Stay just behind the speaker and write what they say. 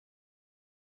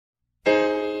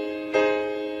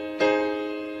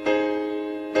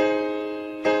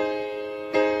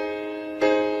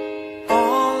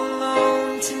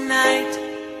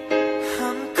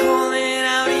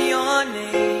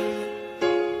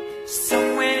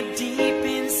Somewhere deep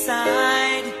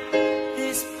inside,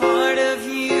 this part of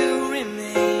you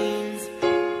remains.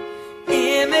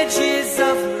 Images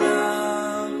of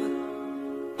love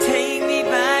take me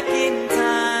back in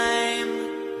time.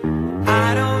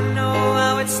 I don't know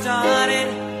how it started,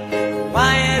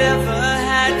 why it ever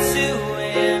had to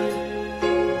end,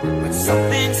 but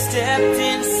something stepped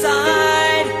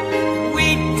inside,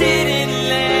 we didn't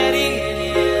let it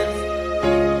in.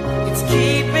 It's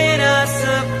keeping us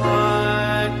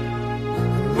apart.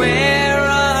 Where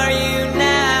are you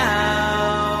now?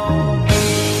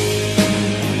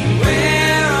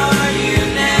 Where are you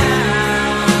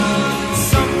now?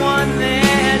 Someone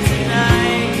there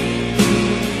tonight,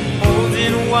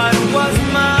 holding what was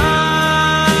mine.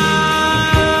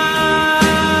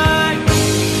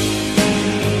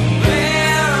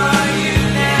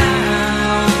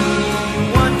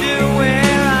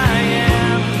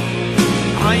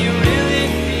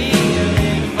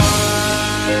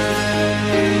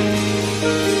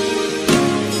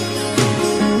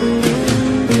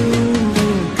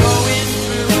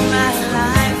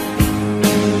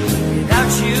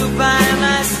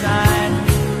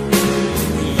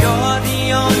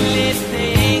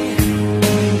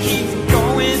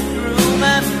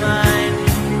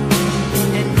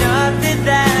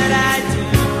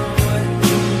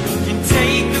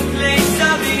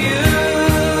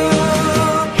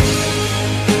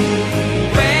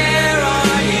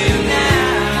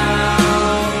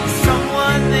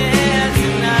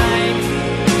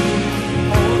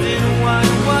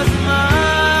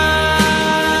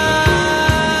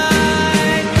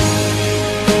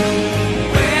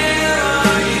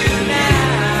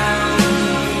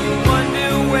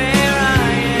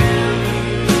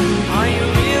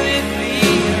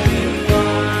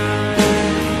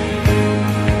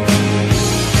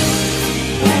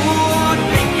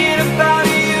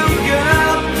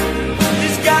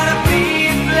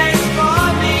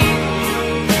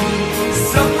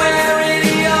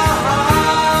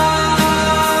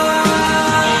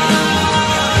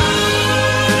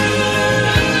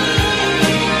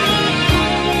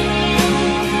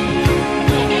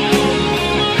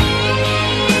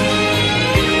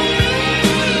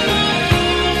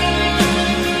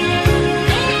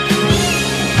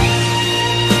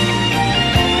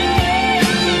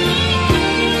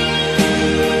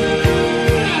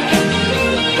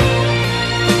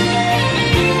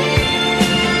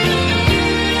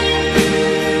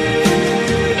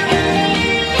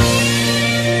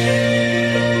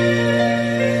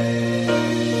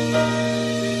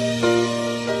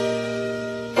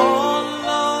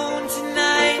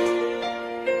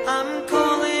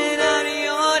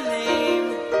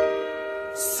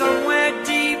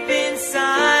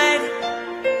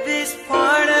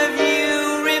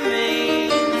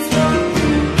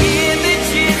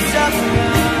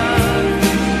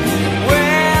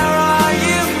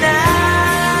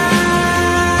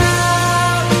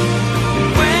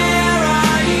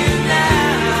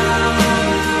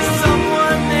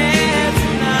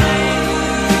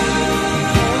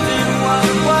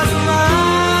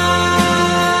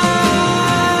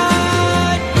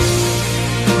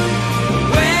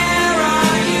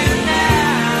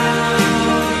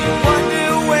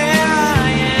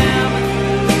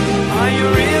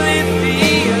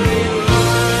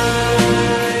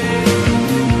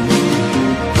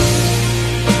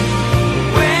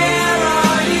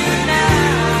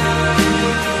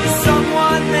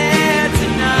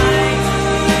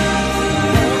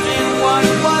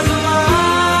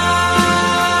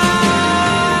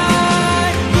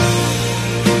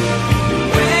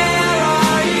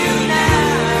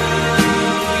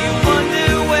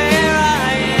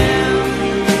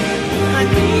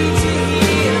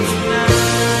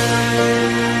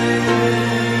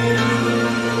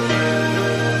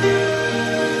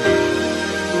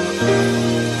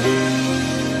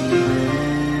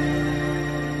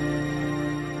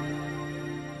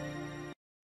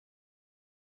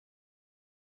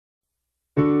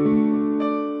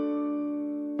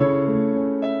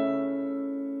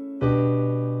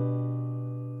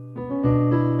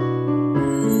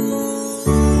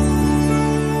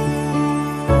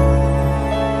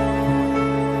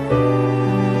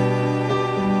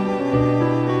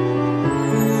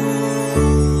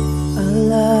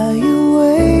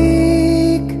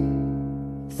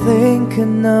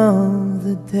 Thinking of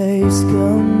the days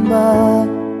gone by,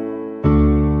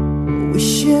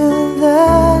 wishing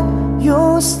that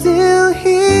you're still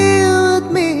here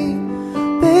with me,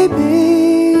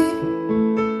 baby.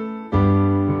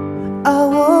 I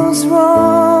was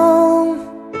wrong,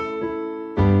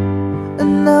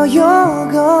 and now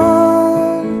you're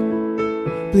gone.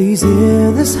 Please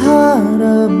hear this heart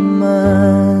of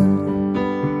mine.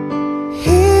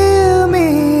 Hear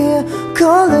me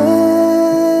calling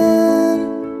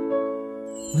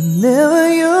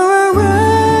whenever you're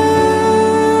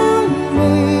around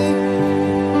me.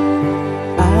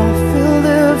 I feel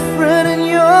different in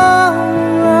your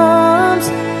arms,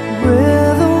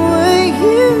 with the way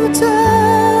you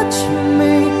touch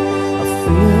me. I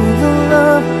feel the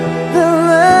love that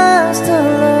lasts a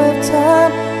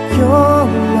lifetime. Your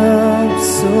love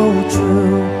so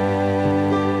true,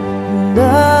 and I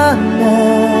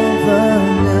never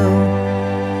knew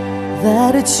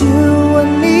that it's you I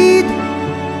need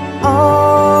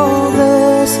all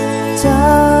this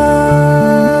time.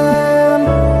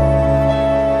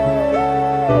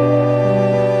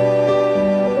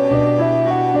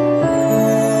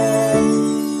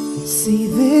 See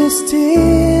these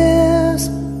tears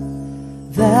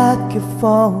that keep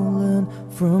falling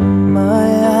from my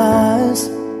eyes,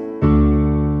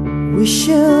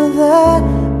 wishing that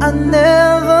I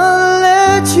never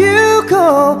let you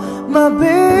go, my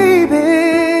baby.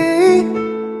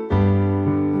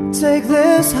 Take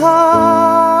this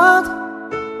heart,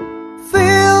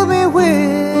 fill me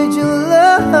with your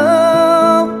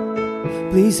love.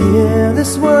 Please hear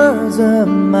these words of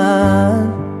mine.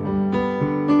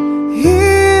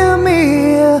 Hear me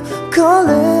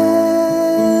calling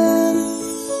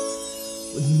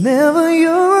whenever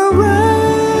you're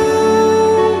around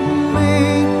me.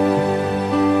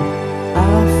 I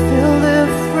feel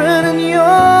different in your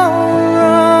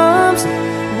arms,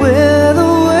 with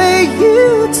the way you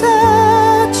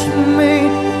touch me.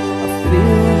 I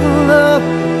feel the love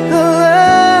that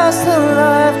lasts a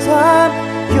lifetime.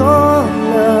 Your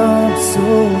love so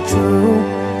true,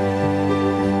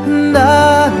 and I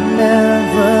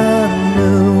never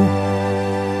knew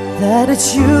that it's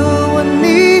you I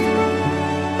need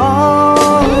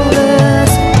all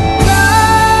this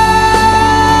time.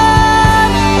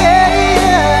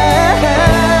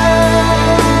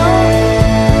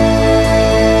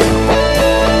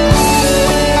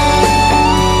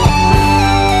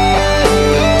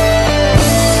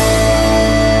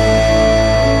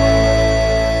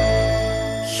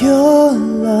 Your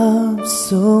love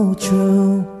so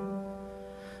true,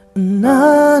 and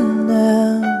I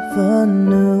never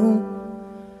knew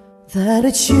that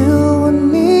it's you I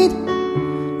need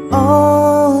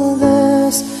all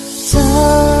this time.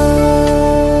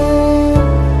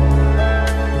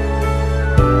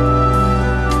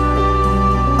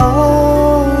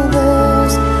 All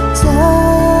this time.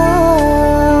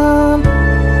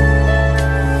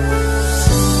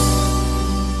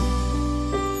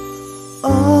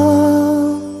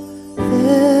 All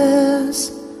this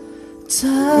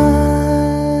time.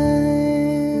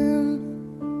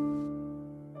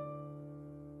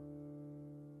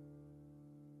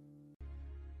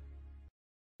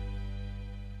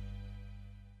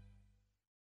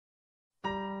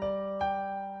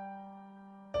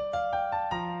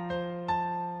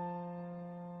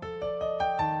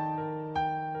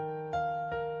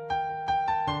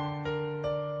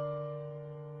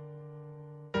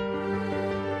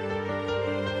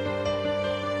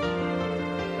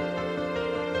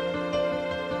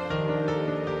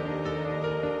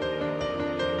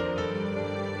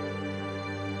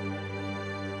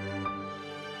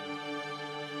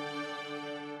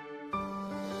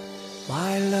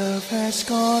 My love has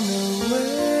gone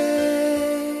away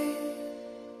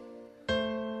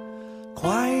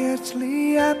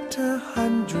quietly after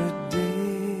 100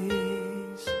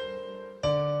 days.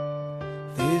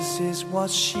 This is what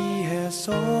she has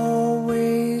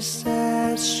always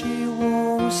said. She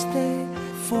won't stay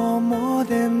for more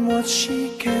than what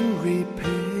she can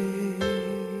repay.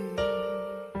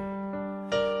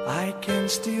 I can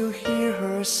still hear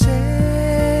her say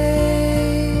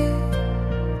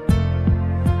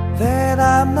that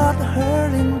I'm not her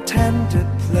intended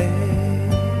play.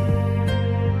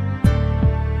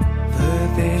 The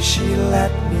day she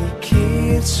let me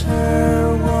kiss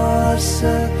her was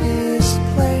a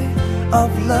display of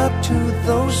love to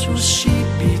those who she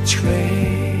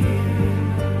betrayed.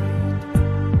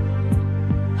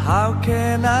 How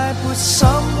can I put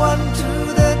someone to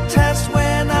the test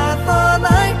when I thought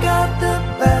I got the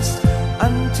best?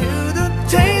 Until the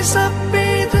taste of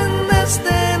bitterness,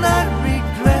 then I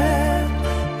regret.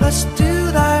 But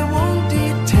still I won't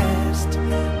detest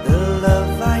the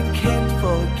love I can't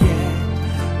forget,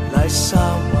 like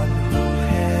someone who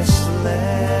has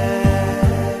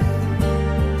left.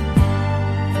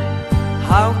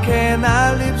 How can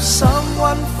I leave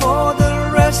someone for the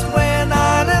rest when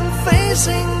I am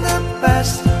facing the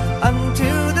best?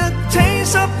 Until the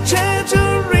taste of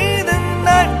treasury, then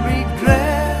I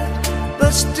regret.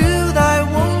 But still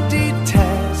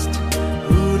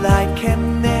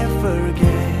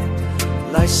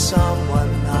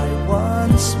someone I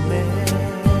once met.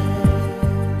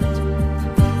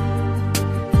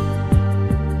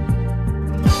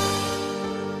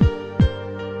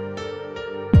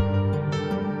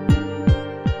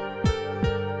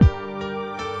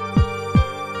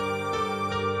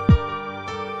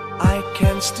 I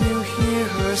can still hear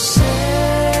her say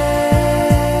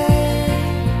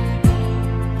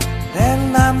that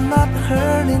I'm not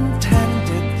her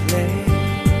intended play.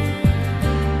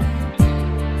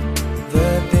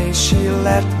 The day she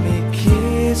let me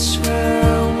kiss her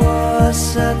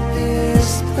was a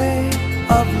display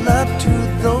of love to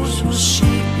those who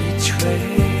she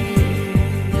betrayed.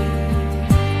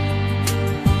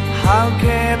 How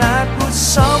can I put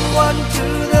someone to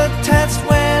the test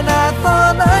when I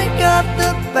thought I got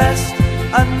the best?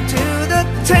 Until the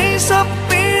taste of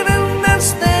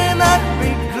bitterness, then I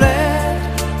regret.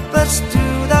 But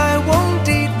still I won't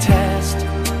detest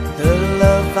the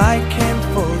love I can't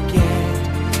forget,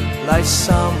 like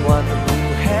someone who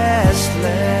has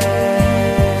left.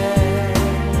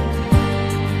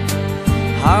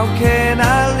 How can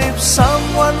I leave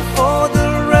someone for the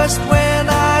rest when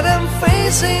I am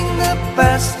facing the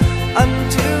best?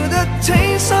 Until the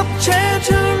taste of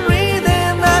treachery,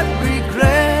 then I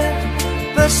regret.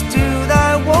 But still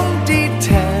I won't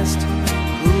detest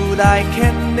who I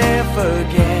can never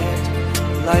get,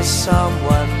 like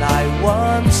someone I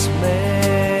once met.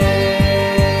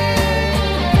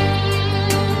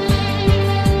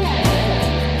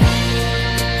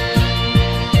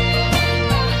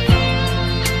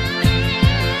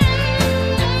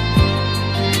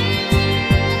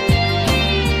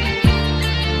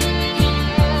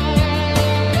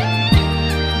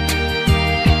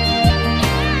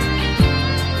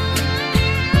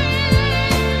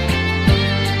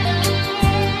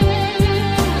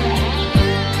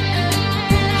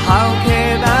 How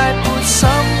can I put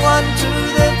someone to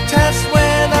the test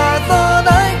when I thought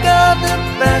I got the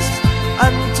best?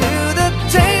 Until the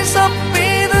taste of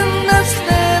bitterness,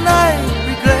 then I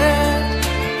regret.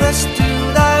 But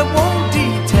still I won't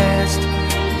detest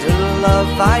the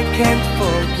love I can't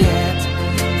forget,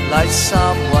 like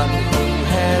someone who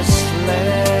has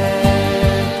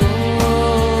left.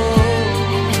 Oh,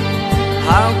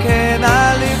 how can I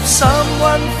leave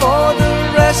someone for the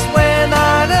rest when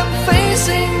I am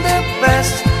facing the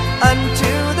best?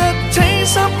 Until the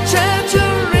taste of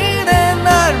treachery, then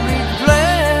I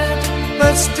regret.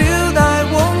 But still I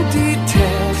won't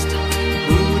detest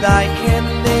who I can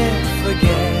never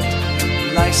forget,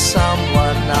 like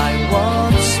someone I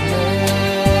once met.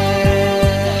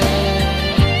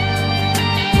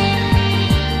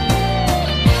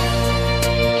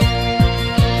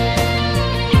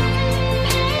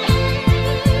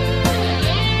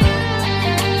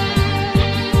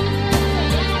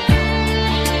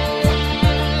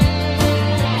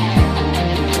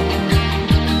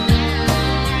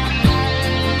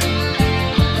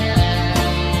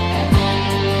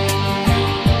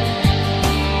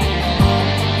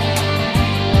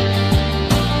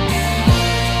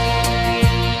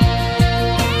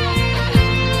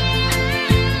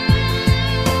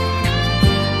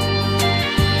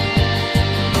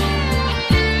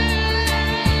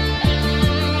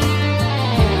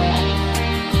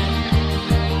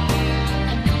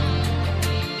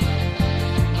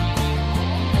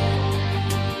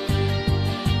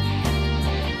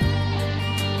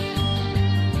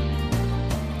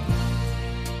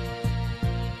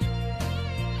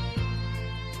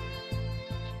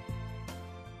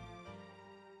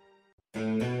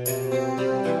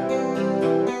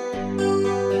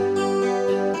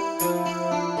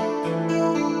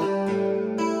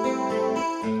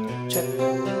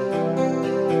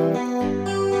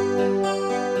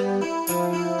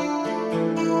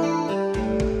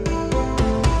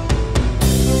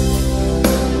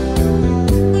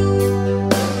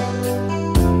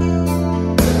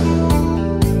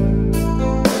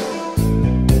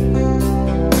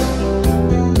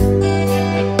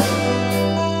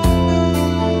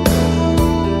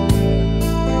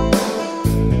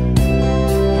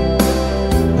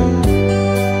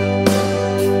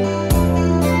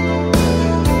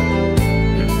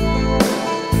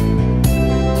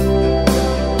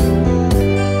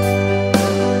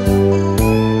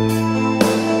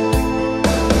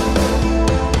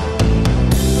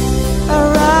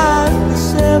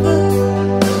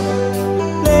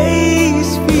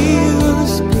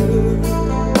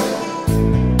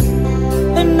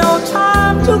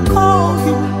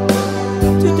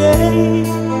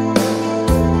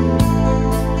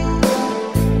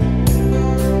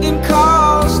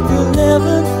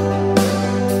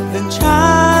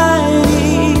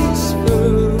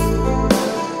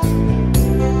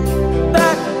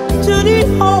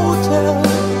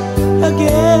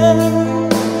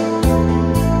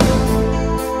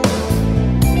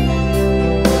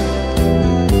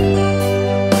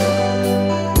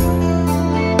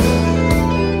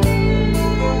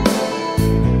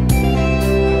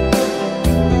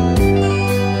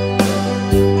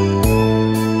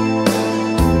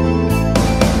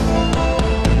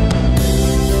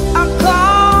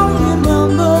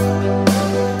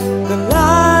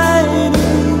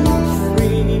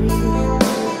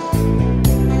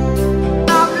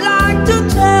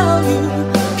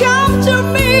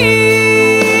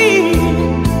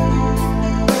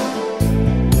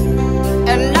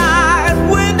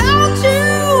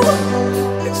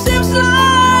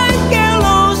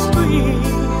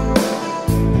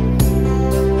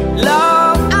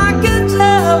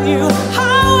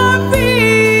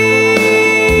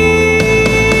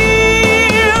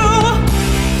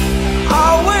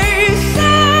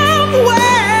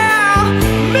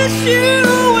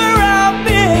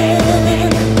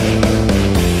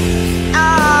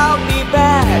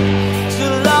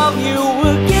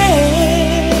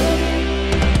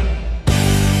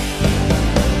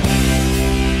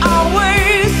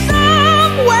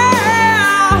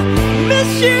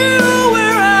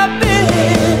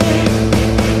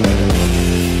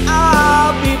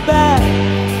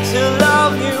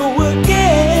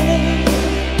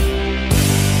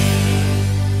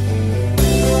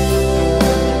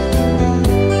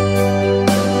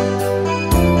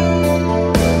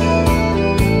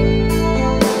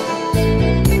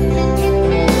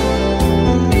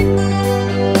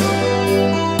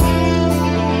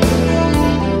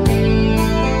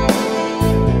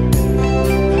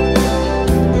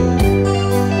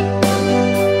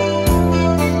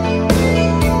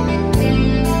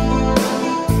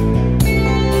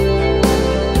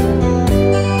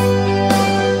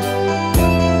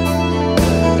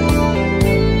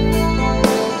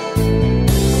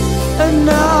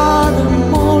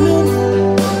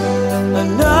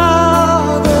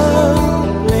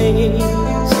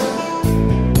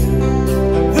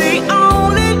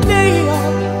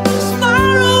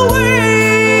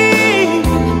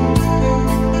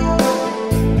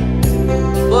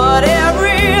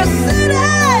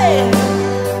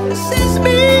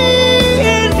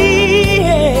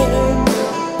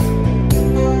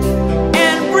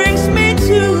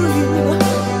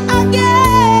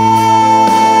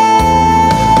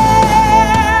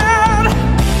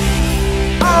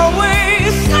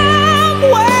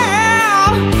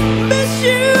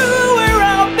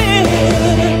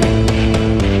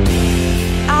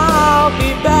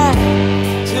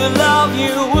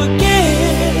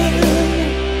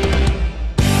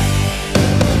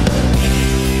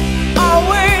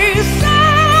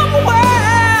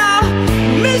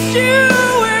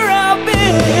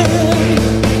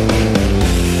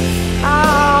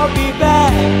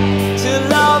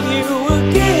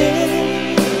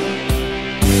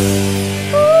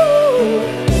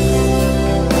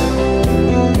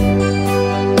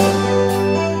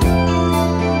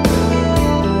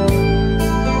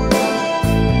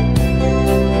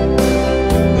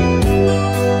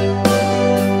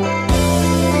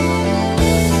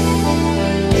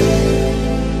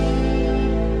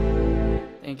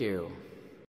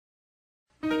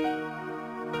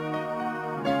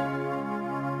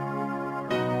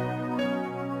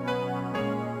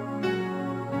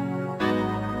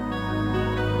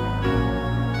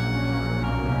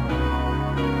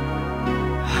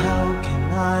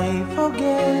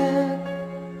 forget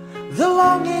the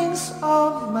longings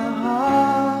of my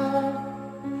heart.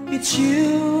 It's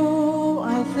you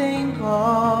I think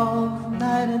of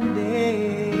night and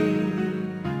day.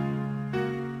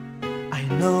 I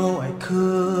know I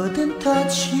couldn't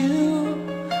touch you,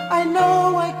 I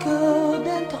know I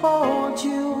couldn't hold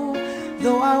you,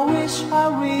 though I wish I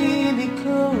really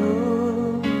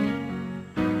could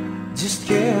just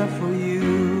care for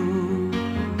you.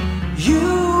 You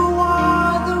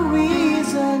are the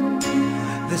reason,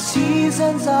 the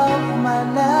seasons of my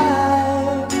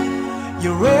life.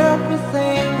 You're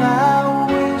everything I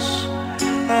wish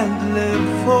and live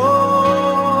for.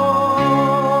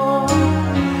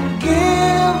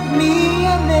 Give me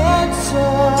an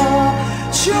answer,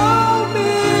 show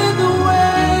me the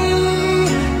way.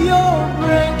 You're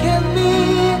breaking me,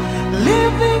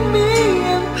 leaving me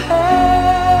in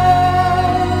pain.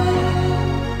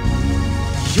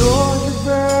 You're the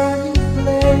burning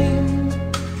flame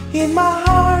in my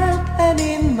heart and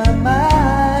in my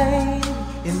mind.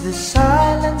 In the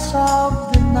silence of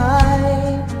the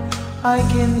night, I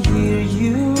can hear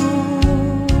you.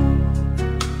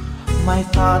 My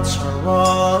thoughts are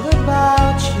all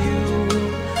about you,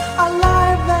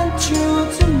 alive and true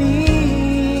to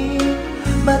me.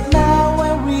 But now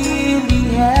I really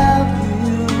have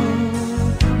you,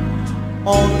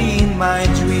 only in my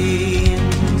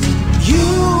dreams. You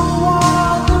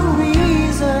are the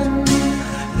reason,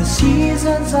 the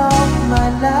seasons of my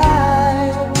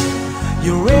life.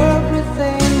 You're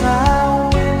everything I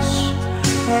wish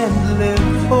and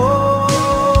live for.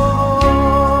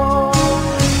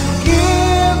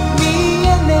 Give me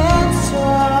an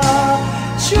answer,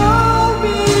 show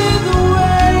me the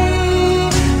way.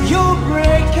 You're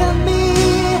breaking me,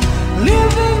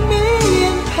 leaving me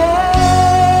in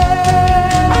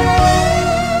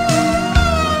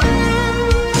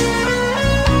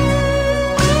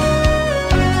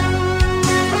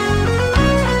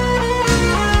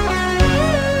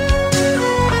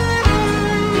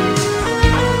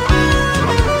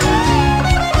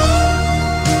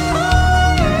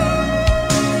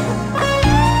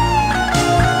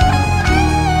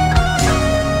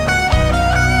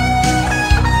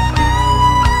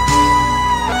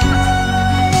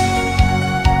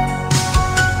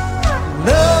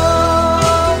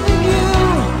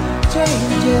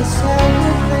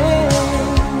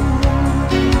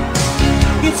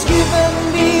it's given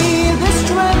me the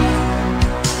strength,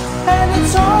 and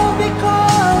it's all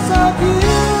because of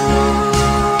you.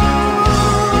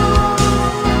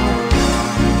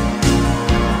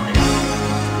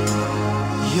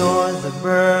 You're the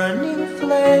burning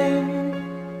flame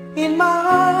in my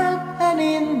heart and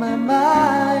in my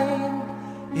mind.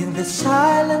 In the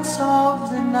silence of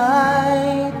the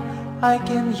night, I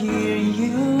can hear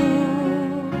you.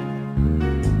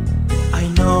 I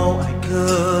know I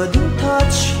couldn't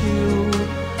touch you,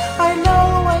 I know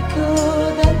I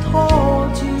couldn't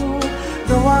hold you,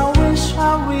 though I wish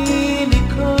I really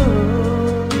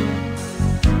could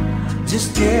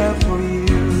just care for you.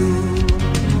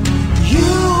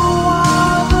 You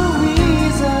are the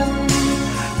reason,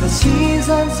 the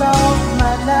seasons of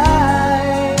my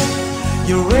life.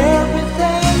 You're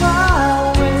everything I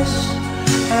wish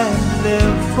and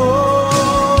live for.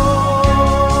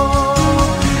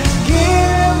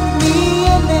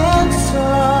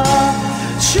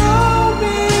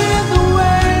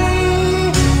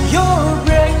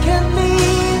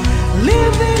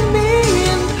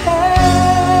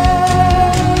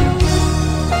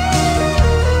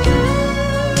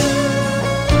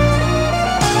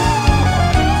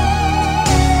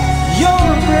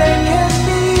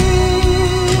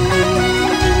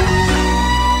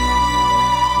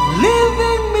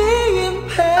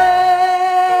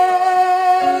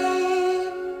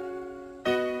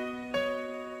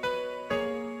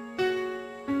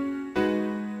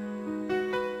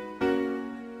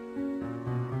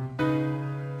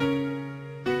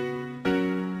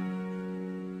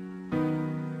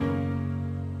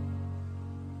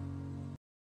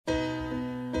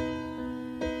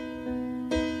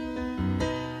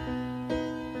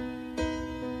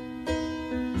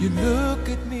 You look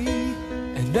at me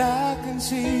and I can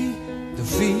see the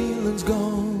feeling's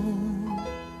gone.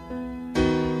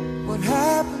 What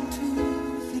happened to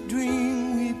the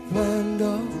dream we planned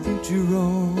our future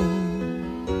on?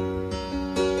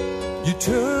 You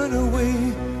turn away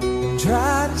and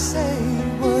try to say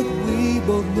what we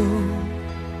both know,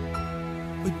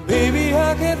 but baby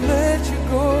I can't let you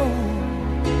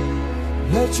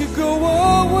go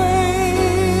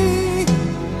away.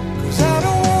 'Cause I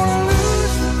don't wanna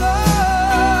lose your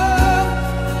love,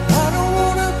 I don't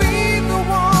wanna be the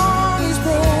one who's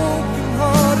broken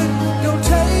hearted. Don't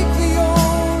take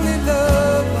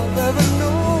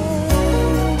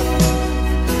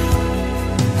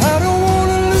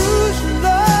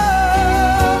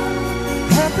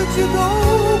you go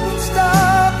and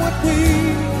stop what we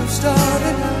have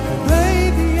started?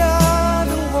 Baby, I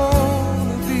don't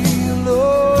wanna be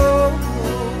alone.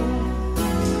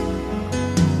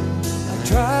 I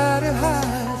try to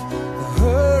hide the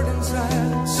hurt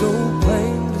inside, so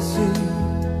plain to see.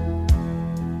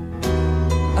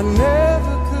 I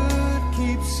never could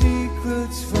keep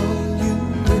secrets from you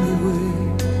anyway.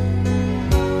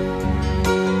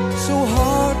 So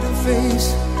hard to face,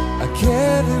 I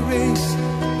can't erase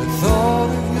the thought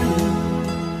of you.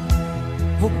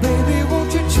 Oh baby,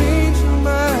 won't you change your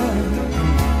mind?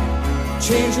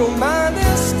 Change your mind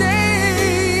and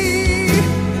stay.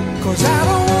 'Cause I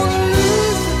don't wanna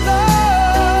lose the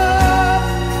love.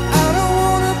 I don't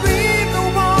wanna be the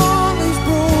one who's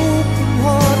broken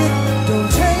hearted. Don't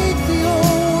take the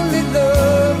only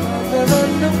love I've ever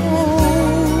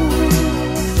known.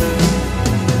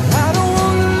 I don't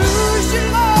wanna lose your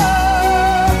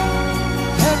love.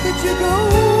 How could you go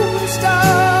and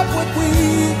stop what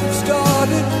we've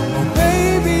started? Oh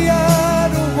baby, I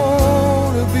don't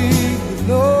wanna be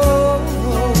alone.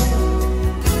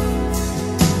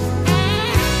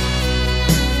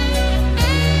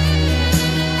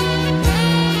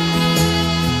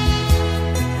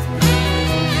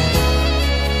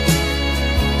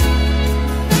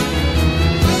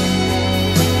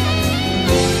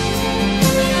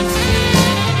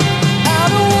 I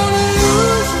don't wanna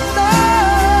lose your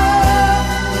love.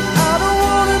 I don't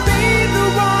wanna be the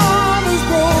one who's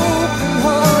broken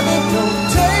hearted. Don't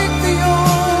take the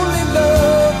only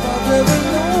love I've ever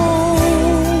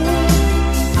known.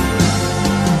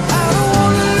 I don't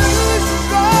wanna lose your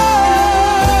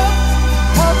love.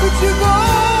 How could you go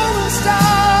and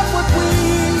stop what we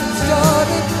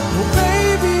started? Oh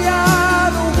baby, I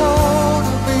don't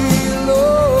wanna be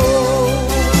alone.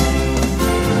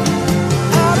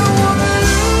 I don't wanna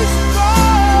lose your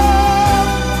love.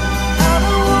 I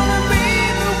don't wanna be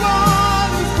the one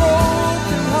who's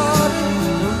broken hearted.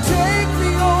 Don't take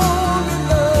the only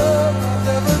love I've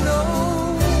ever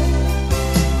known.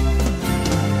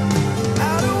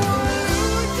 I don't wanna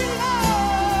lose your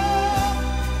love.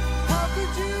 How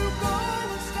could you go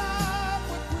and stop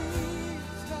what we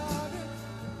started?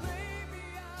 Baby,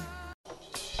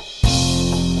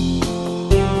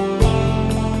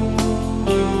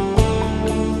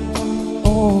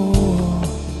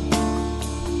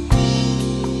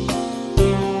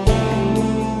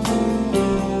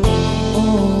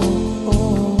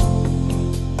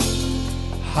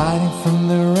 Hiding from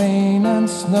the rain and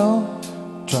snow,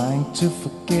 trying to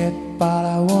forget but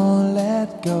I won't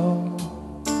let go.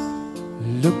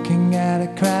 Looking at a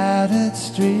crowded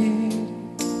street,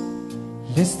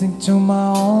 listening to my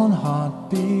own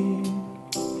heartbeat.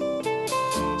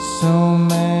 So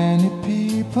many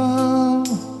people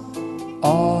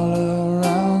all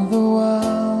around the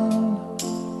world.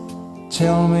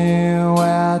 Tell me,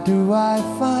 where do I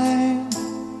find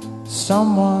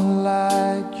someone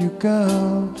like you,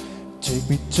 girl? Take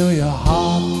me to your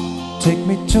heart, take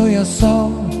me to your soul.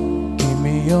 Give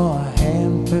me your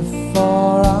hand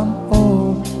before I'm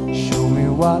old. Show me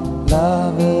what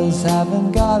lovers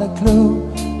haven't got a clue.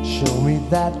 Show me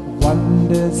that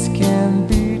wonders can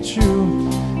be true.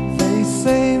 They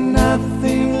say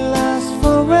nothing lasts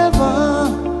forever.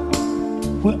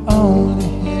 We're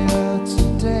only here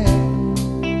today.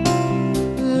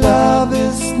 Love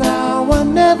is now or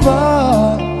never.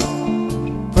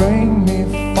 Bring me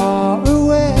far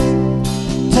away.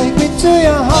 Take me to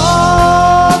your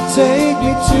heart, take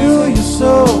me to your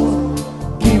soul.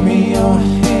 Give me your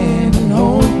hand and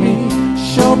hold me.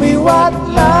 Show me what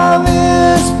love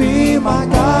is. Be my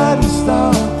guiding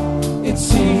star.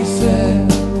 It's easy.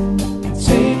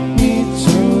 Take me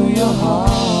to your heart.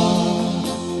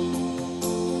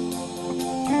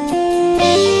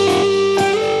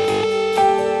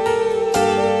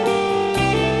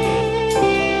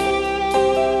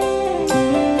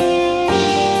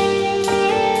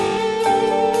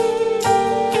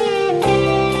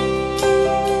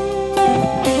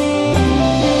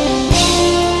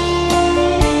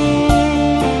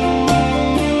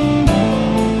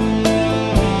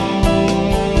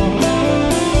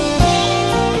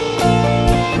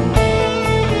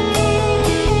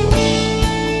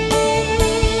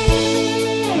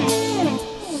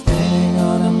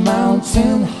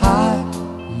 Mountain high,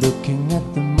 looking at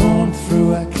the moon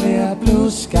through a clear blue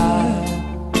sky.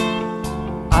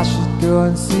 I should go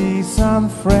and see some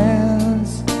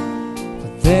friends,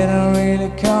 but they don't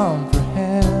really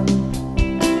comprehend.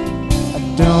 I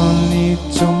don't need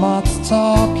too much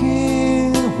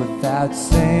talking without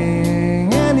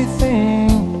saying anything.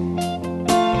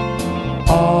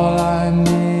 All I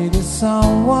need is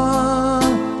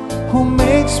someone who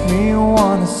makes makes me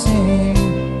wanna sing.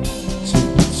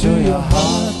 Take me to your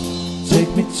heart, take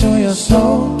me to your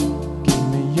soul. Give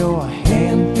me your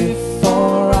hand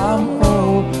before I'm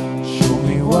old. Show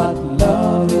me what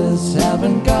love is,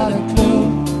 haven't got a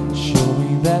clue. Show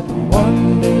me that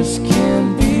wonders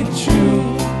can be true.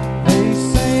 They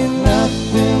say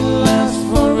nothing lasts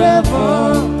forever.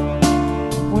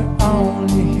 We're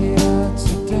only here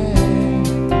today.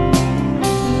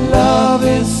 Love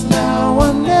is now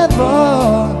or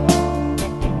never.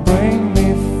 Bring me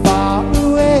far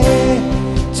away.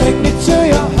 Take me to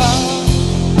your heart.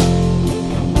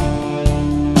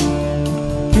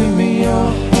 Give me your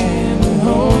hand and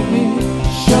hold me.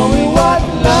 Show me what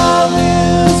love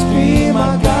is. Be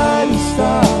my guiding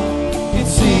star.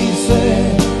 It's easy.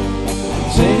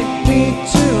 Take me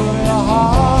to your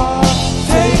heart.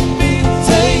 Take me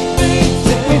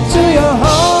to your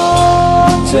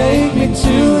heart. Take me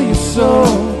to your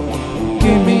soul.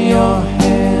 Give me your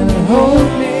hand and hold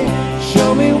me. Show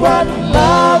me what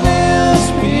love is.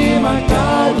 Be my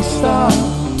guiding star.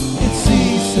 It's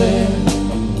easy.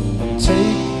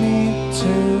 Take me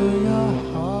to your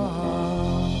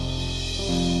heart.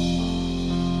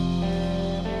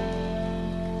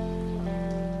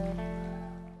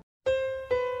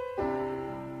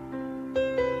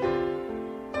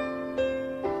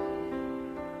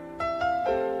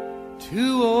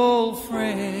 Two old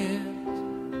friends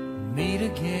meet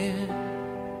again,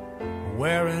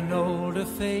 wearing older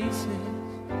faces,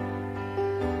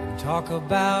 and talk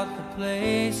about the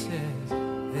places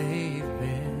they've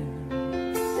been.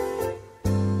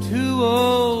 Two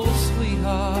old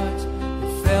sweethearts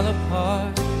that fell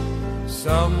apart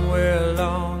somewhere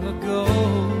long ago.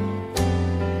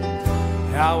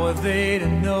 How were they to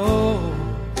know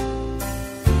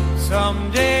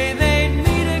someday they'd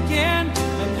meet again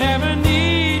and have a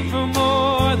need for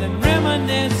more than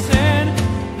reminiscing?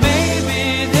 Maybe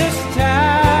this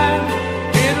time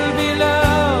it'll be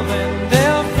love and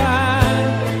they'll find.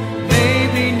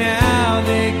 Maybe now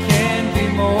they can be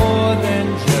more than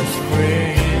just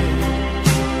friends.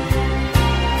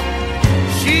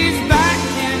 She's back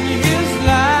in his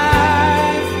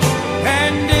life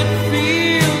and it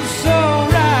feels so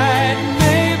right.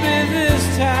 Maybe this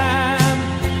time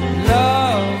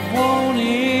love won't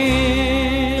end.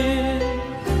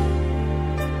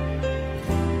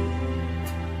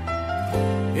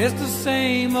 It's the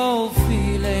same old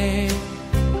feeling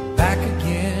back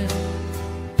again.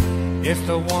 It's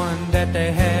the one that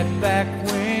they had back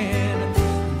when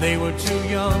they were too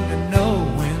young to know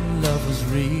when love was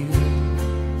real.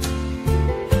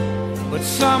 But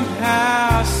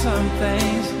somehow some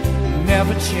things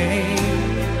never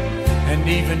change, and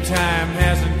even time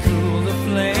hasn't cooled the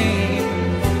flame.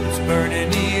 It's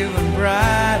burning even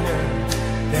brighter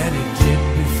than it did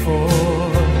before.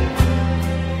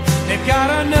 They've got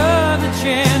another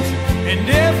chance, and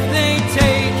if they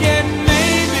take it,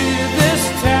 maybe this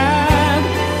time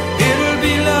it'll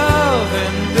be love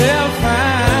and they'll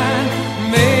find.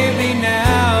 Maybe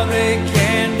now they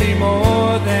can be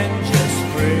more than just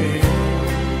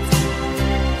friends.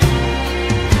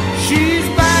 She's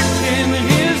back in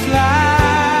his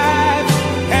life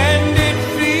and it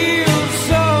feels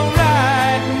so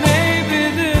right. Maybe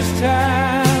this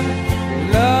time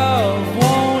love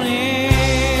won't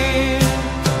end.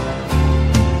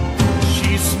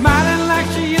 She's smiling like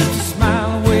she used to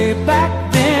smile way back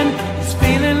then. He's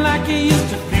feeling like he used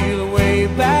to feel way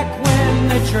back when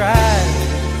they tried.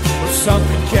 But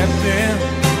something kept them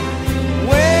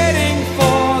waiting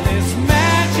for this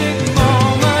magic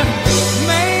moment.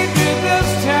 Maybe this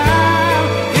time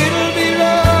it'll be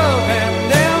love and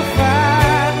they'll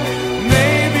find.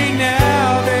 Maybe now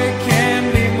they can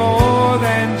be more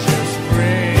than just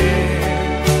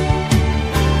friends.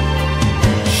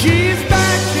 She's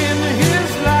back in his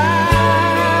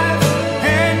life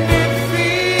and it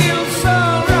feels so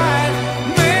right.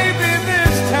 Maybe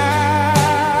this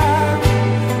time,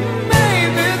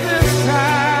 maybe this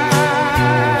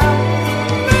time,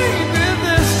 maybe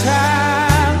this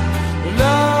time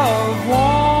love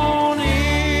won't end.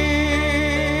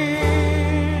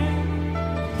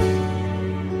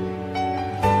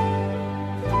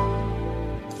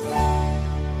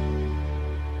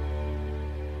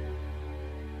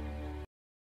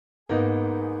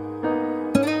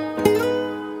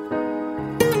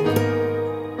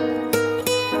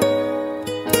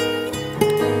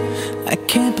 I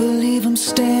can't believe I'm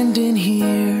standing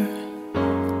here.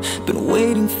 Been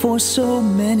waiting for so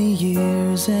many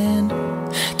years, and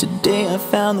today I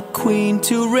found the queen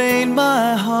to reign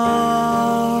my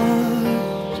heart.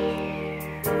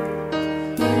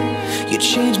 You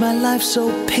changed my life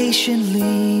so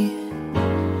patiently,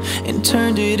 and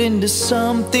turned it into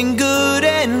something good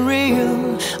and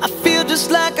real. I feel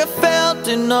just like I felt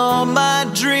in all my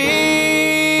dreams.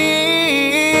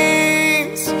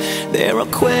 There are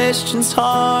questions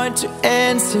hard to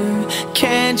answer,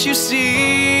 can't you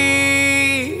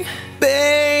see?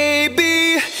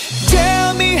 Baby,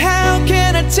 tell me, how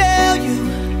can I tell you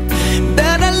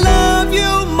that I love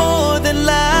you more than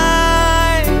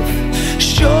life?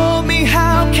 Show me,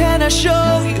 how can I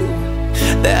show you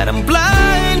that I'm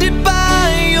blinded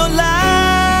by your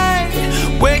light?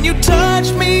 When you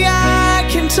touch me, I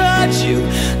can touch you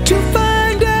to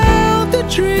find out the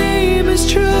dream is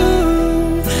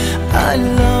true. I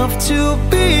love to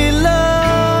be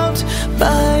loved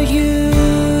by you.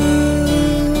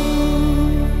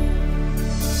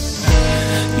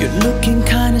 You're looking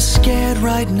kinda scared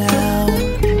right now.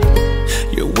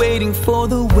 You're waiting for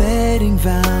the wedding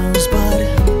vows, but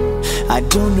I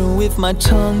don't know if my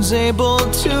tongue's able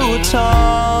to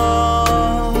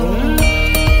talk.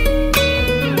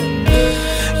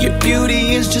 Your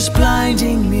beauty is just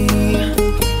blinding me,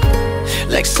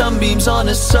 like sunbeams on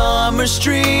a summer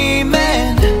stream,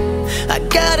 and I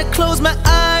gotta close my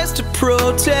eyes to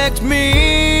protect me.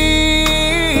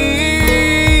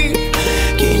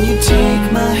 Can you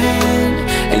take my hand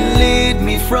and lead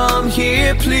me from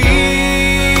here, please?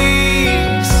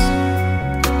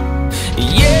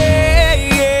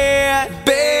 Yeah,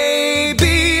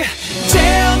 baby,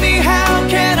 tell me, how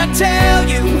can I tell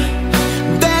you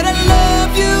that I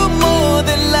love you more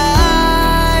than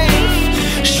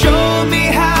life? Show me,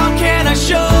 how can I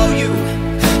show you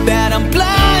that I'm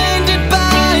blinded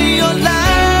by your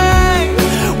light?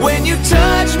 When you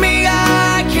touch me,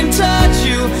 I can touch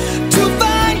you to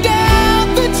find out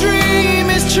the dream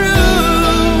is true.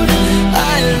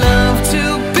 I love to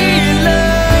be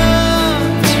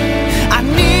loved. I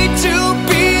need to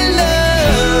be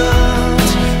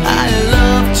loved. I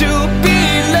love to be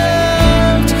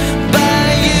loved by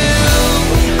you.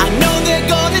 I know they're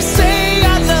gonna say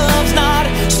our love's not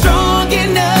strong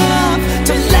enough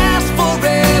to last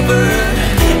forever,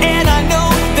 and I know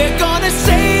they're gonna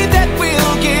say that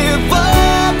we'll give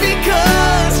up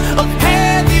because of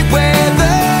heavy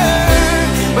weather.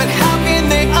 But how can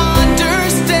they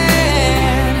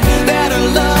understand that our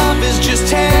love is just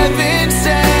heaven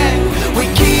sent? We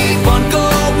keep on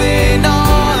going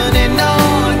on and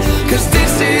on, 'cause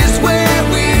this is where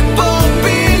we both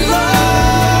belong.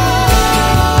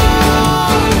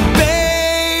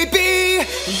 Baby,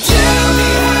 tell me,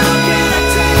 how can I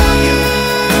tell you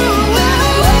that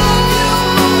I love you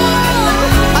more than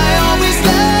life? I always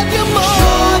love you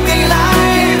more than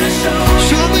life.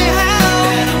 Show me how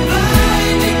that I'm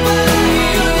blinded by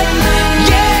your light.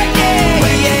 Yeah, yeah,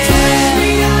 when you touch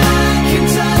me, I can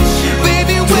touch you.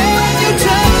 Baby, when you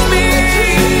touch me,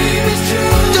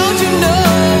 don't you know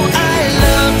I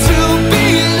love to be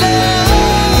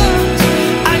loved?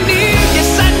 I need,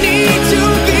 yes, I need to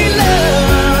be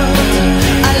loved.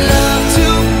 I love to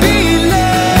be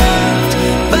loved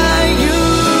by you.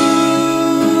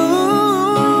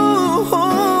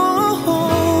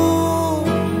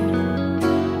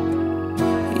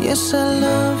 Yes, I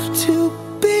love to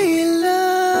be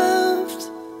loved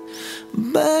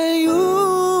by you.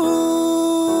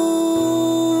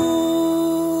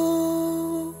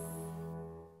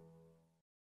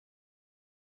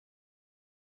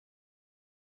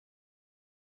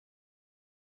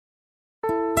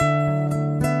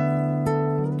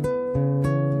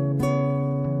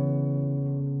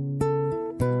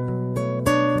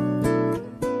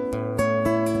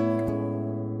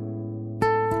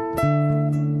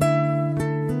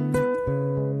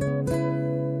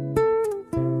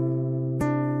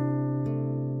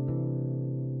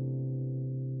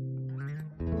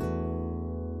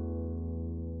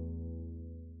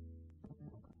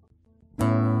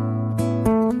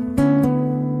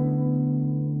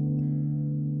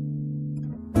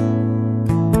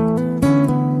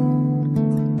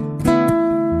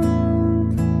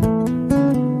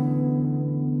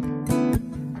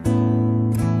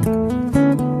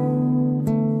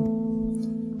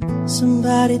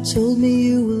 Somebody told me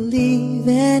you were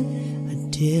leaving, I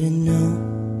didn't know.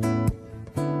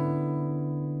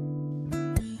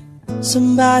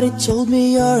 Somebody told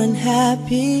me you're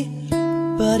unhappy,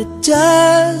 but it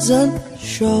doesn't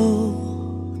show.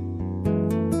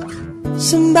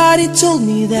 Somebody told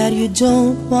me that you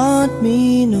don't want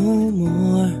me no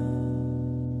more.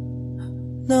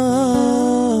 No.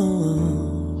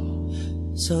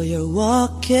 So you're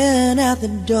walking out the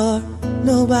door.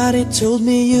 Nobody told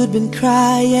me you'd been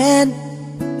crying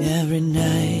every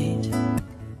night.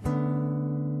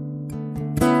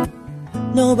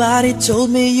 Nobody told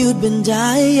me you'd been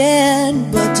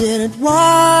dying, but didn't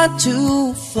want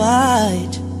to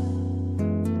fight.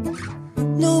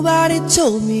 Nobody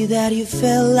told me that you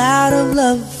fell out of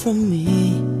love from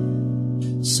me,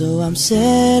 so I'm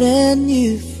setting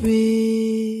you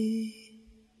free.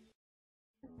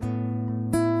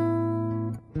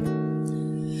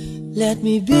 Let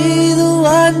me be the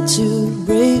one to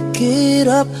break it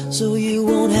up, so you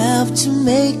won't have to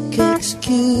make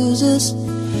excuses.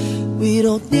 We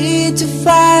don't need to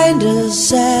find a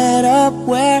setup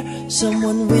where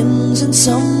someone wins and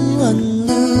someone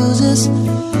loses.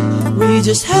 We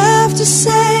just have to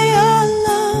say our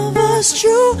love was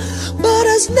true, but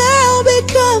has now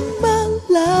become a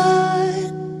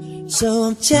lie. So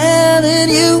I'm telling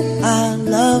you I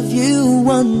love you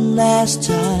one last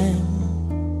time,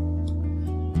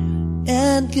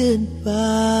 and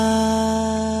goodbye.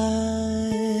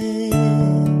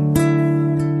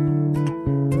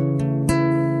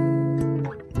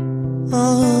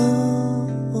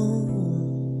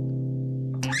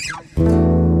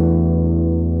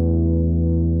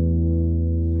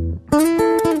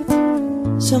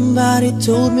 Somebody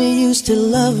told me you still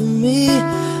love me.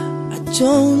 I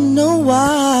don't know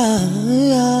why.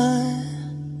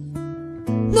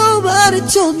 Nobody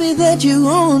told me that you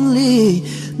only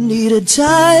needed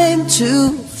time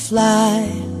to fly.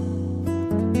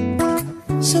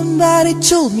 Somebody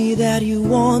told me that you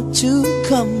want to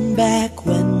come back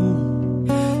when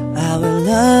our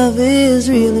love is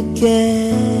real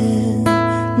again.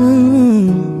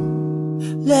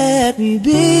 Let me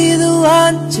be the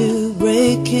one to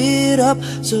break it up,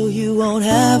 so you won't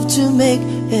have to make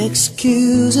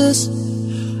excuses.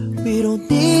 We don't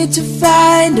need to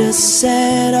find a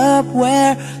setup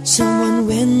where someone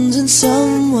wins and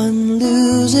someone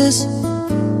loses.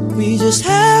 We just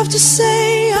have to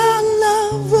say our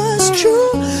love was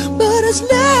true, but has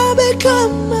now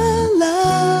become a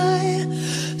lie.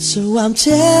 So I'm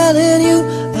telling you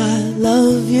I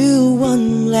love you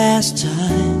one last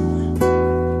time,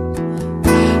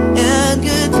 and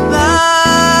goodbye.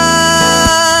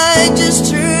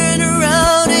 Just turn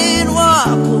around and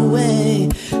walk away.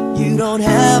 You don't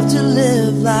have to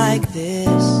live like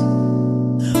this.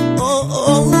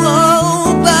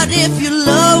 Oh, but if you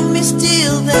love me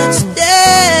still, then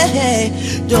stay.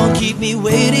 Don't keep me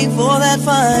waiting for that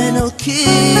final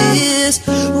kiss.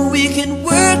 We can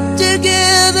work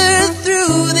together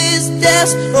through this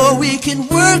test, or we can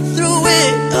work through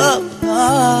it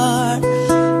apart.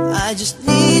 I just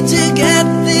need to get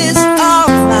this off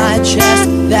my chest,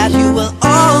 that you will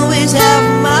always have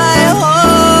my heart.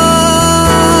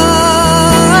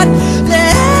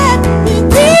 Let me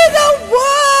be the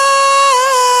one.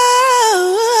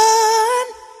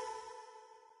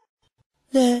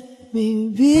 Let me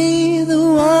be the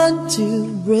one to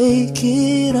break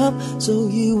it up, so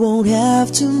you won't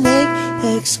have to make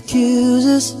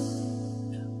excuses.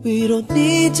 We don't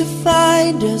need to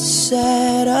find a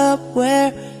setup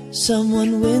where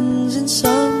someone wins and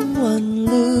someone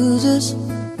loses.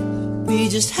 We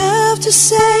just have to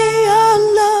say our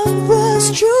love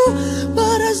was true,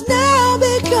 but has now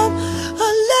become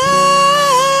a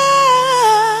lie.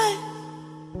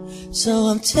 So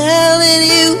I'm telling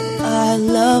you I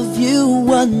love you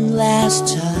one last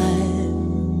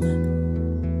time,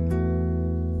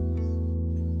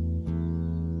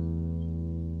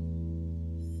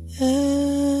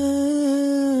 and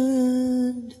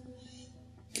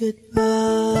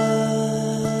goodbye.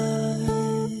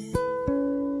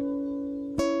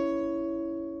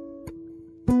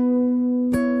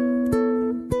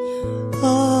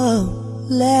 Oh,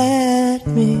 let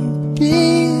me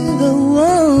be the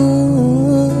one.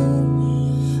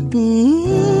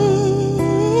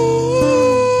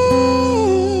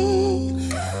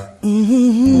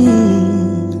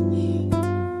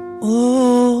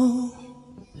 Oh,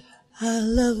 I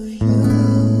love you.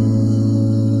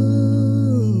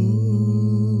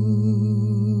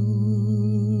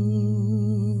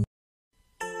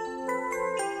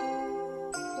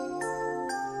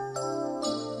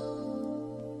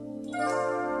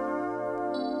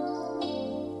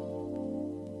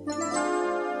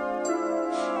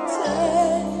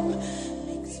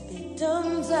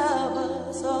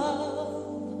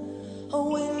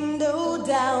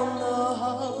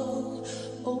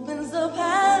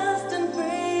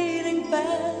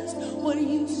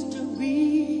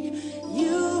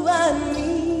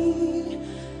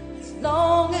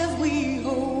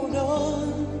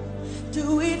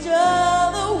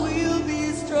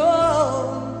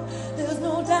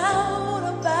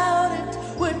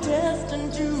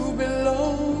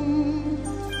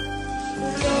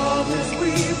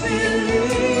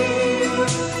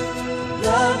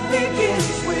 Love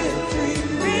begins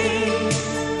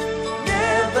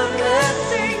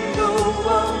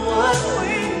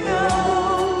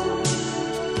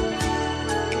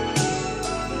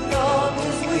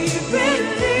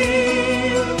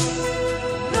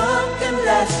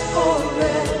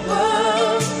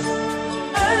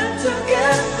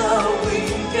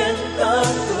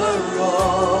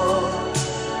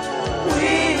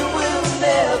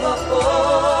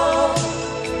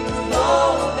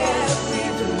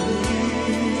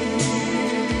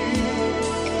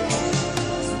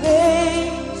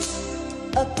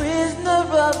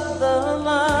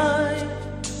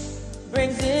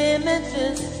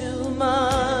happiness to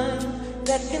mine.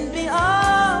 That can be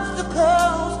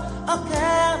obstacles or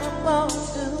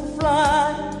cannonballs to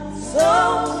fly. So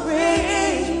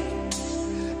free,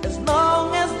 as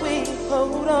long as we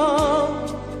hold on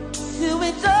to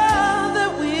each other,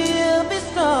 we'll be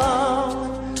strong.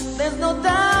 There's no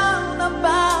doubt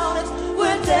about it,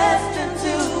 we're destined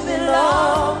to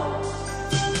belong.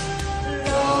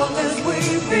 Long as we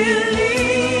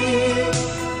believe,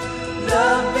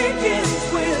 love begins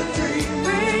with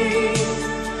dreaming,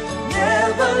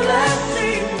 never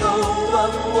letting go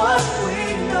of what we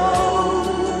know.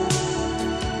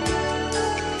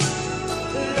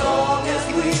 Long as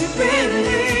we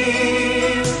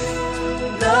believe,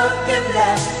 love can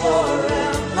last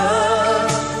forever,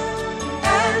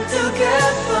 and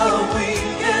together we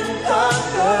can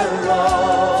conquer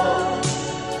all.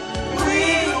 We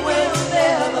will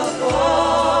never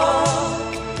fall,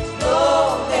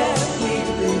 long as we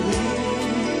believe.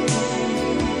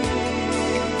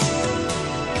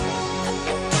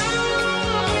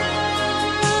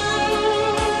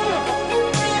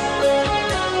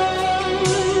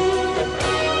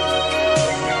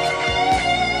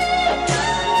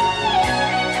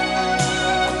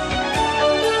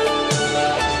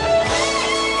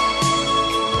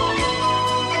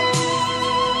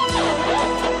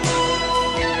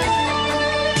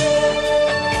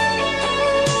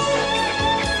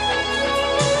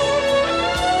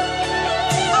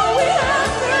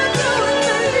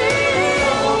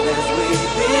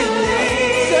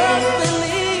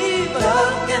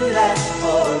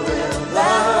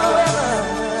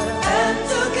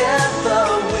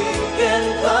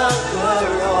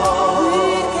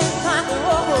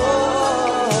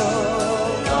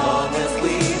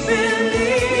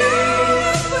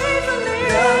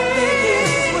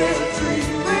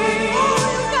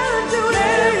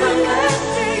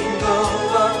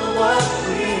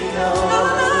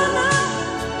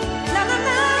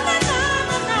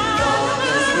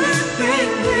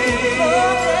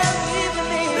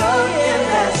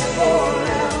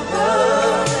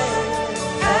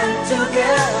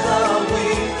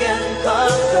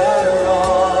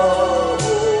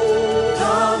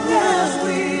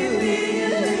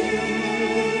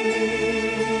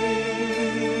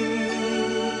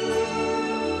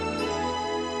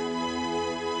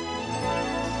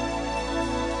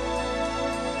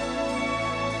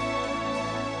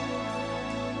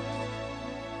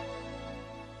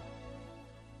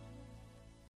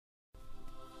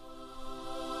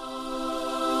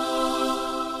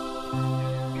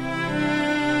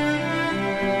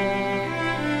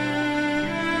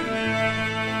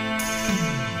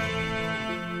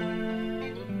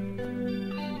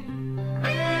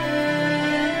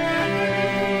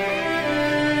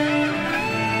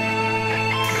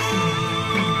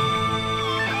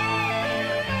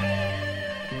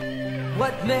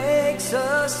 What makes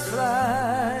us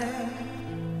fly?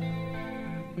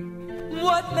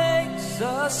 What makes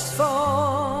us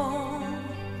fall?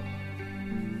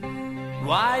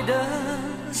 Why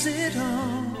does it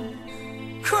all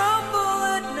crumble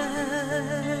at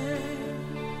night?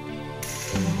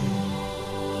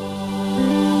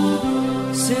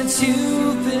 Since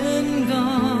you've been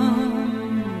gone,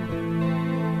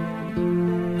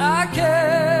 I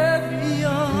carry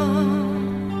on,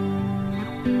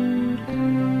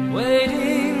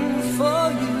 waiting for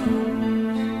you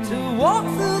to walk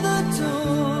through the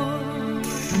door.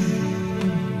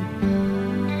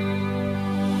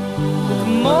 But the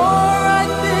more I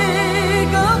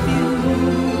think of you,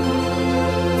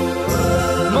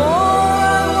 the more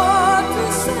I want to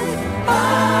say I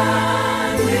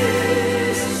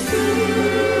miss you.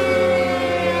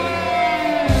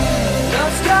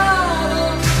 Just gotta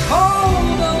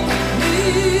hold on me,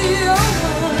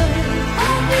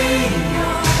 I need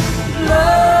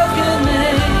love can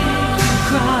make you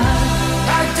cry.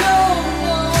 I don't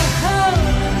know how,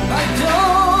 I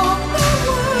don't know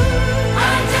why,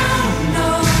 I don't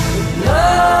know.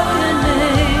 Love can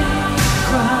make you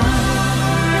cry.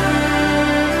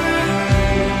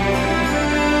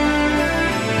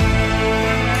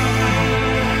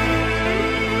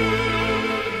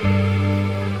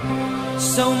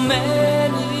 So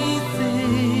many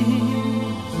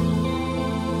things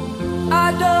I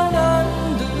don't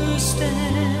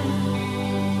understand.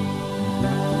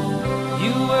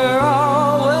 You were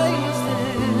always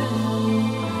there,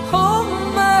 holding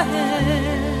my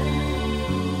hand.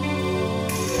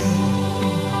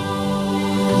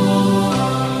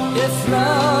 If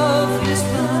love is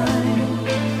blind,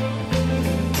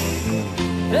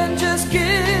 then just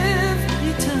give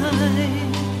me time.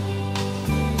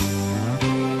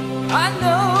 I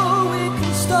know we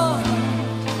can start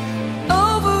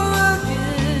over again.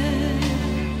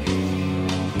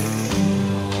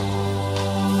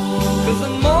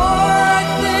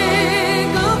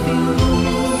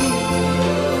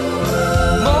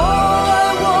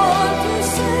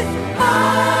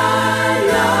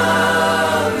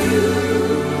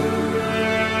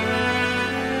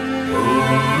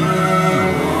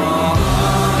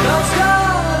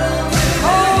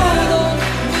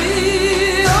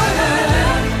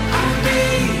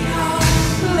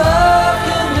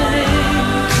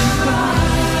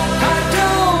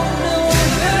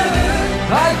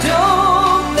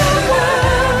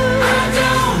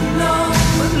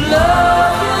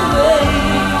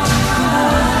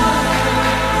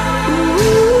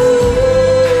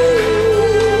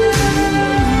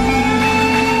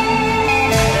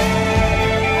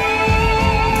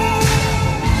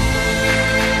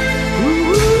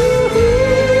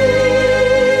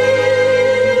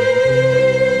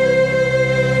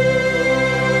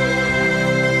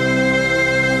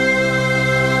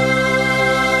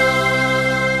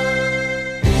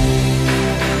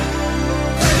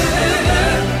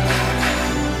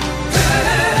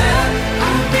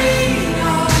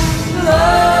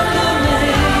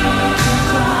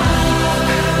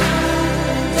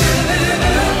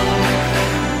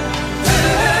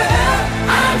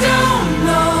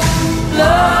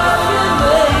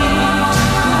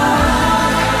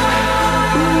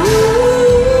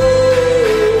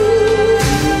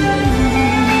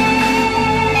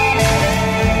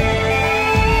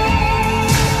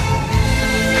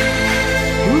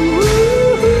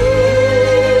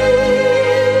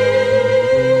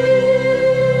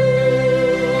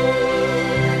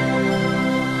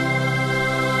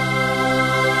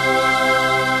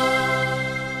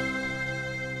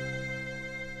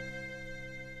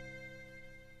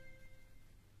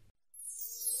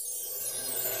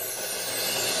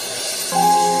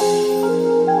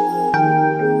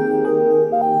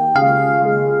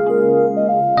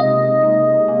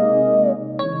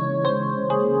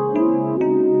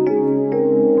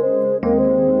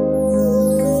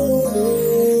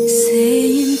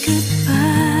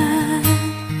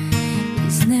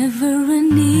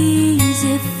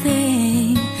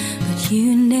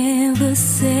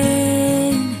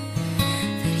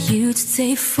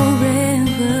 stay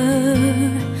forever.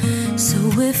 So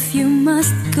if you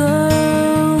must go,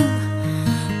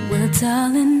 well,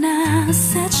 darling, I'll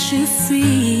set you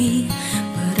free.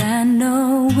 But I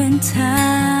know in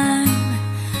time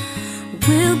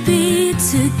we'll be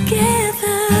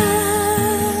together.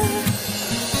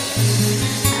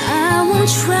 I won't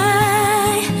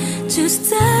try to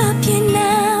stop you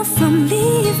now from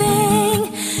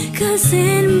leaving, 'cause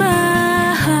in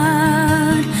my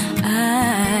heart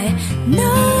I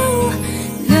know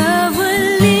love will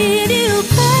lead you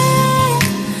back.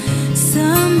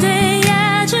 Someday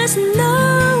I just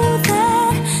know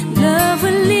that love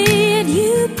will lead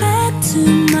you back to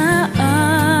my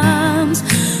arms,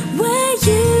 where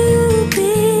you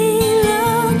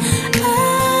belong.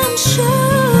 I'm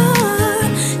sure,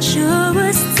 sure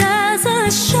as stars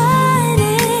are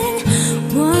shining,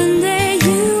 one day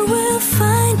you will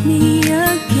find me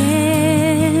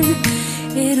again.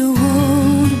 It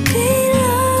won't be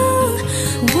long.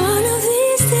 One of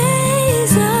these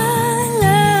days our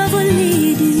love will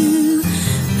lead you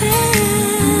back.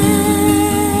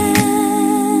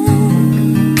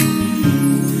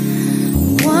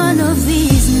 One of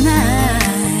these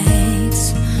nights,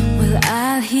 well,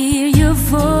 I'll hear your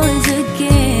voice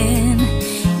again.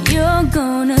 You're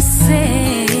gonna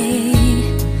say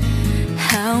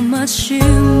how much you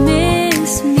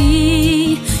miss me.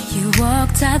 You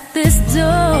walked out this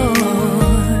door,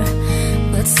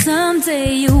 but someday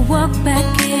you'll walk back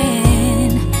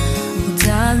in. Oh,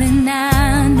 darling, I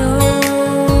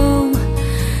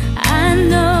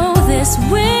know this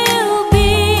will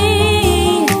be.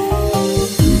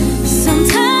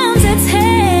 Sometimes it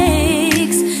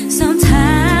takes some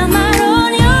time out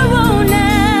on your own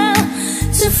now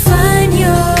to find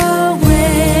your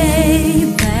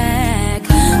way back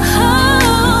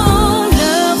home.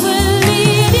 Love will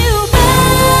lead you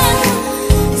back.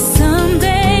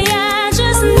 Someday I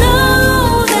just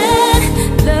know that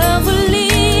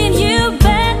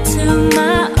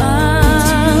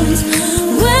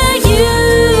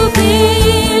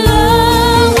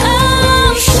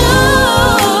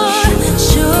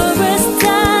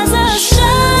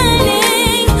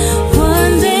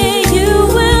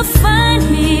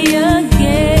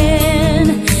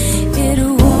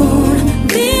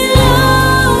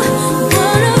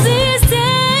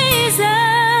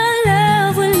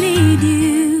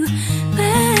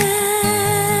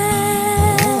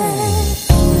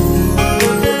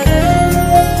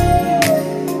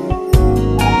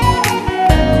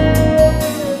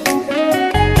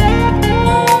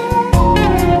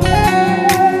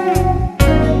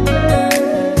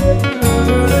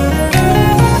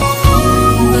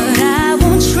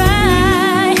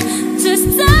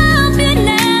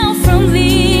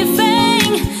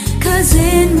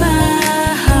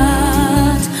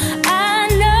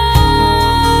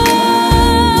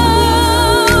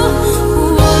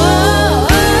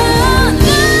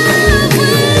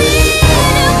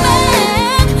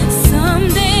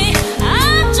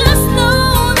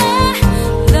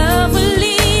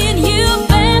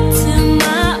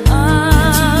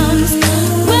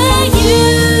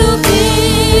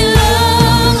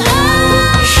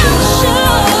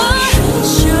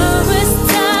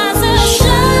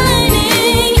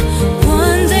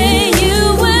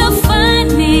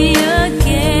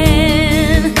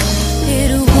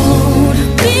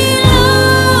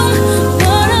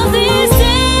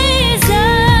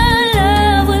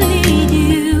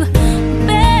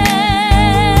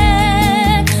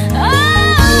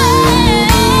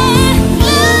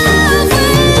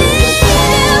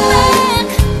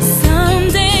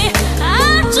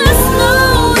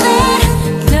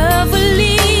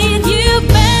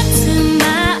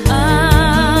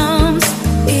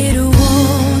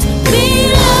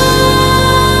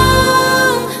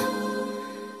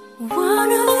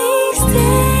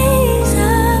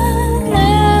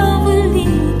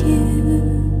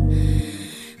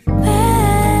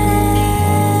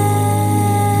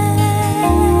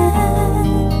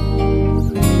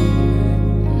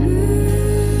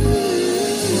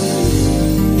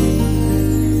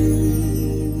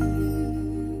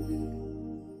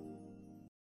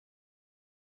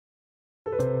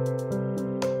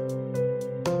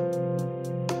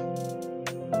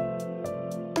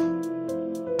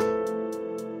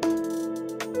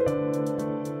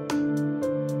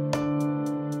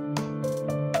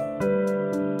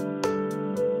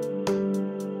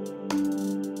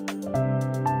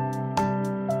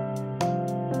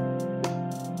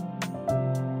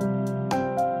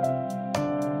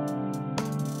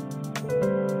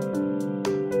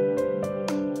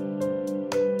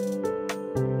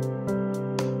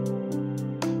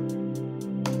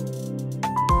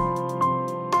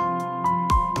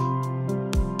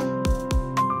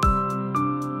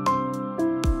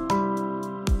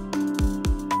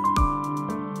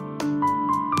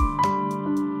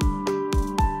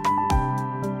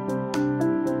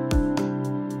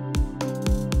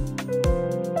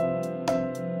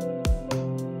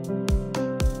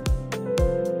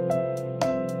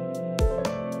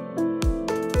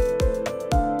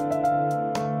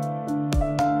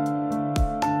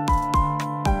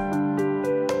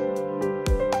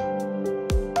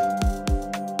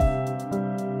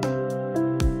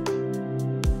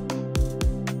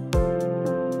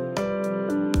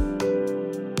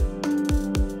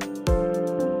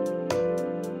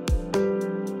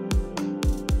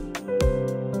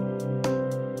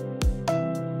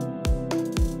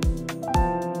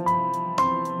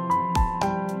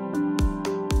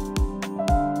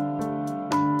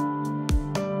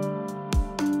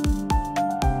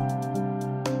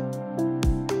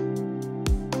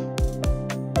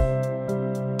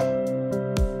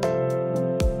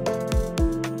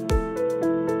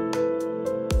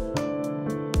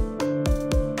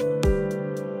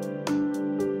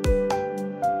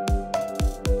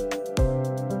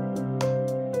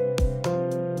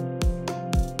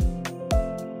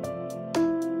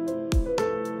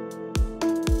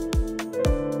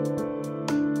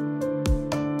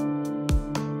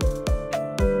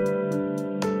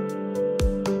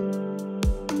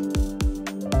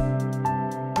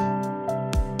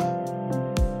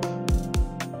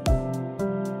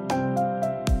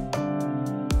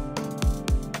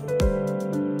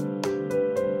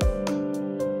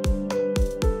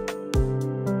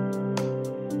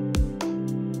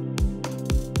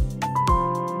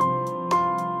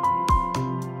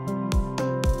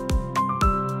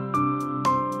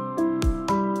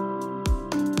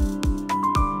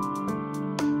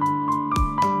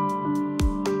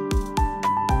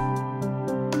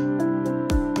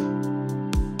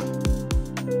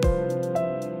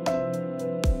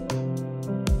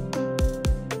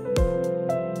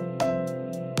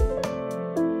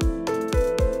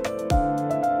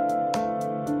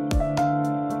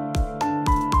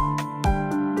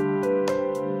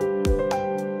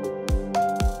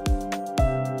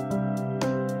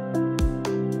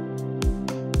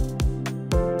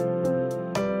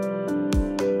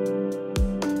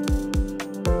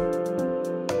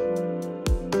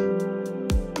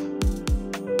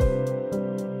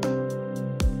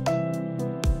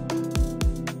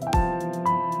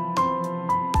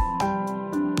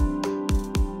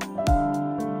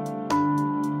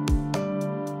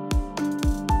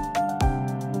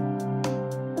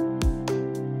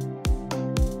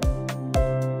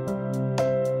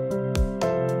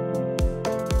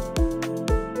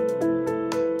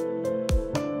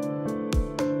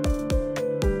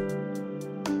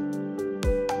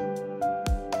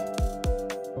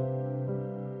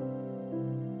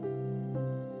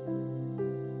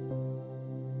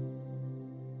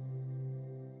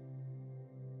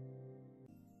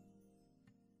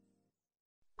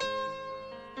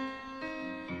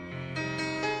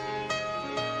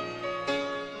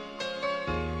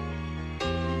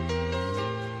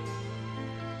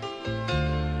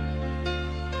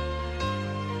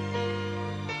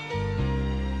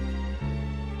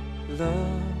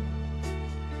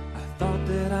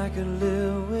could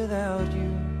live without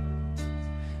you.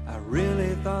 I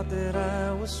really thought that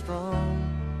I was strong,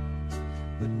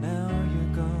 but now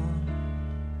you're gone.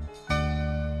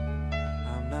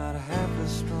 I'm not half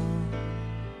as strong.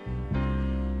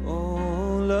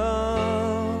 Oh,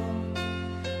 love,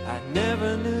 I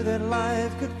never knew that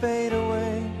life could fade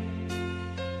away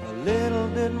a little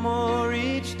bit more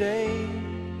each day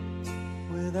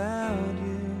without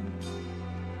you.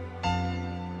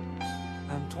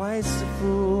 I'm twice a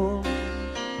fool.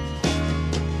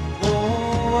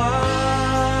 Oh, I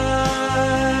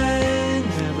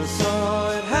never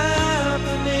saw it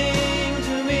happening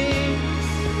to me.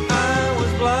 I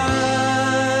was blinded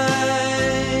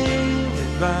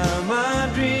by my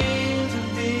dreams of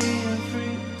being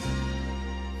free,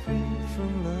 free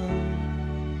from love.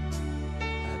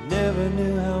 I never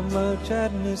knew how much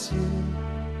I'd miss you.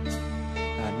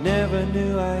 I never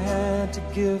knew I had to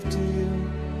give to you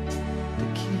to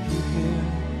keep you here.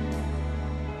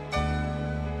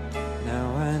 Now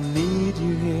I need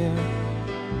you here.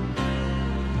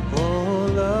 Oh,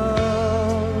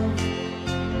 love,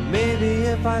 maybe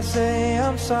if I say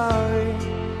I'm sorry,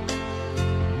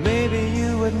 maybe you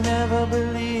would never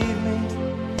believe me,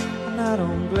 and I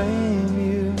don't blame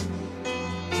you.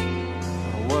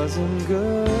 I wasn't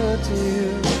good to you.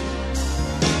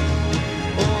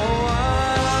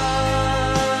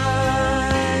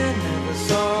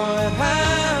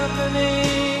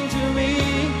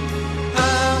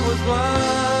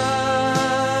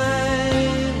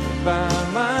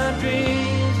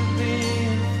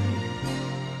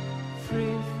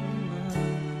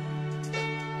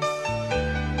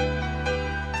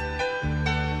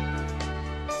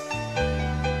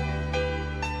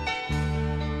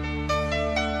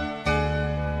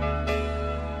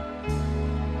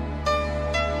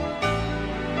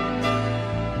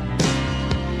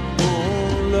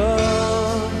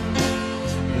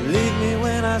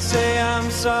 Say I'm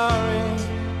sorry.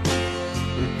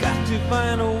 We've got to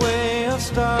find a way of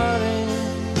starting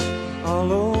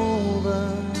all over,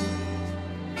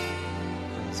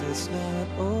 'cause it's not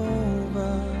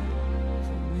over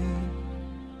for me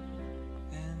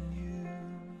and you.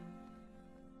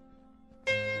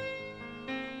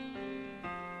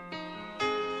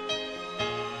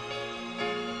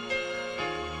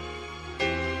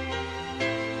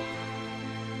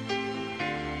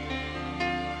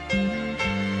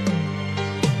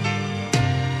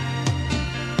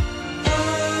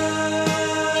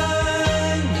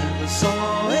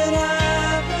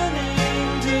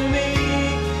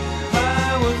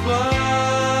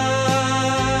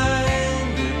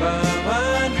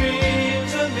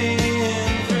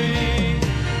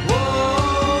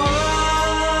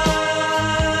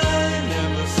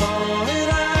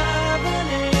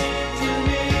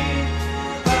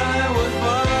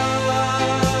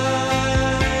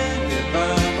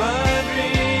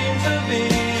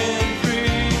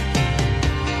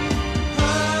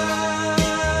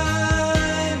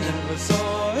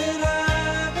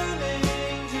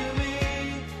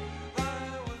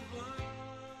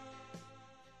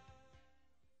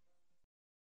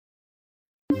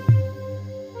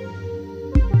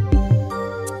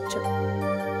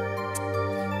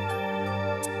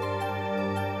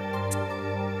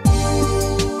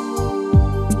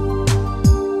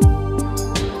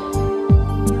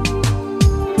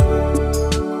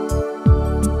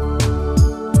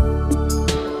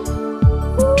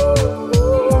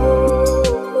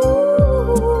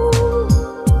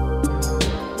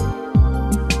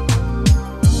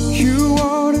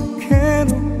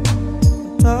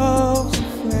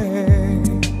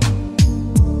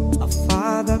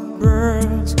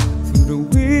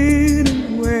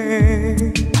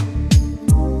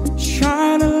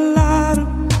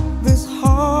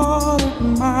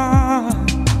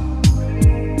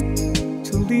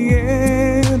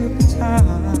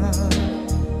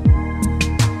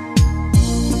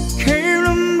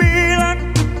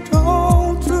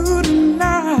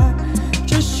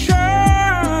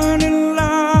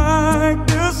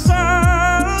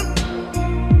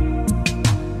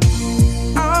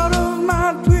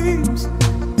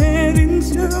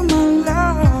 Into my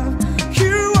life,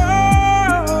 you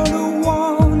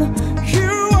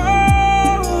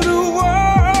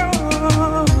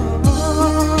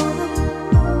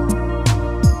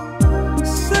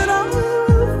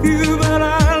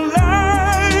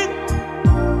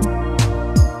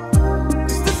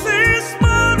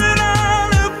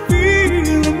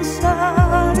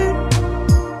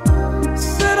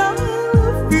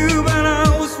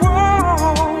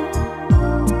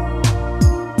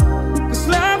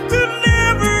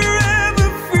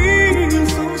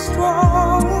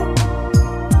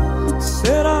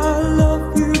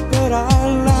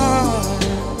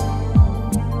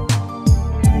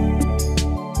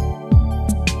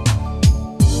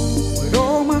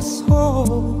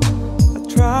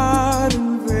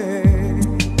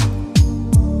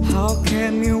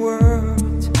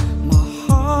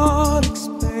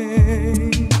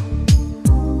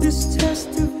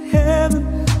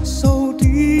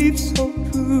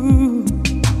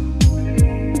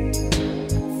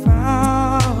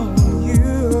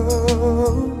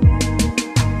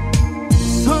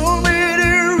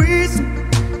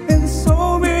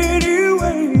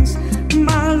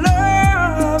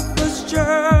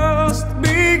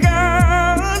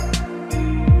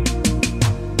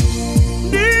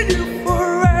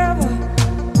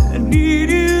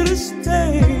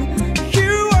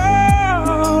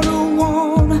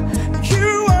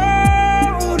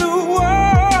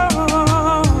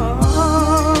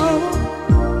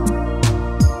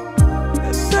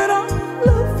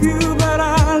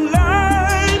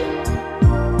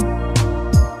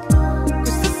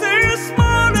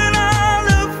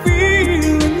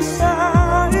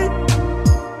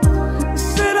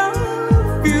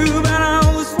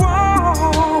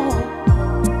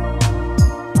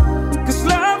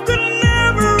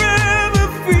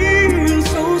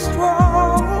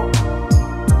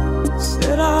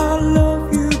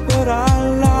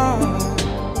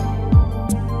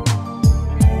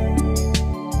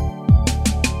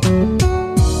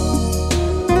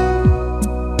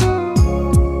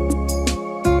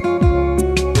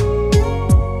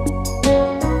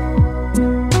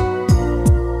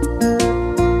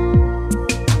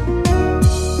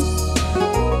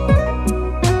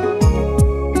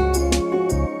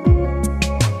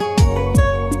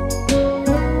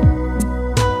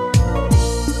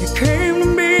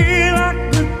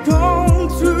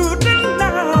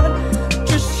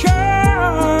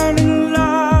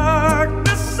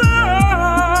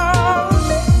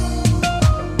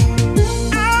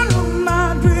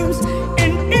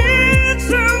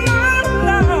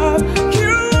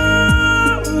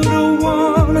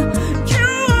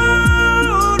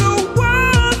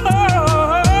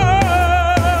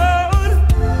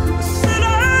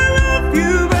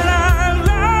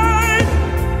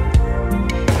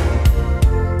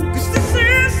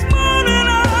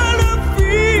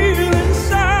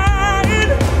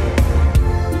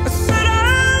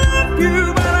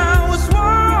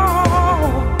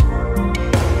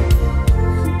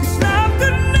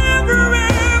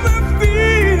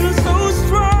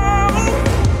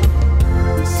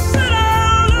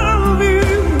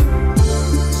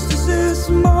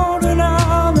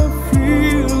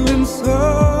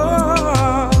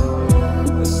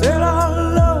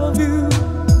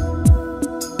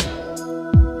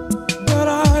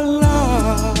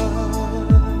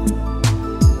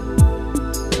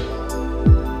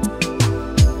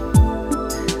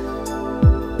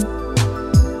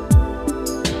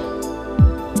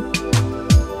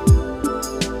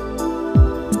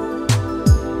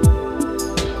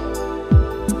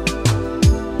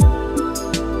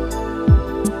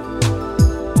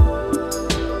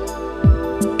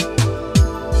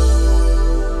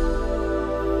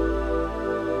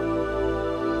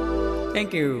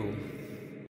Thank you.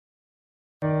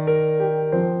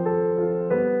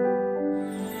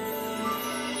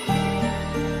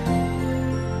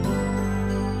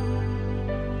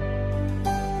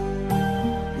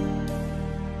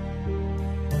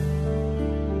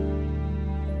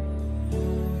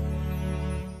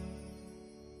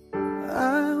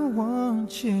 I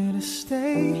want you to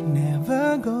stay,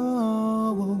 never go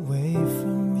away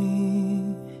from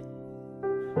me.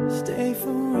 Stay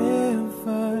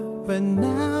forever, but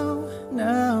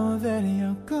now that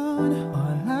you're gone,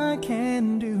 all I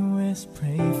can do is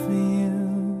pray for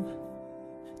you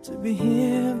to be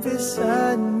here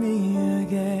beside me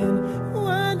again.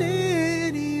 Why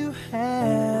did you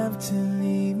have to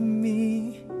leave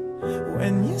me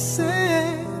when you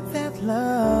said that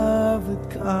love would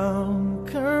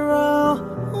conquer all?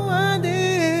 Why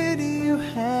did you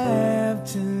have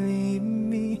to leave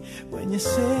me when you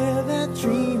said that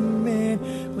dreaming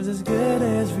was as good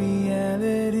as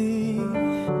reality?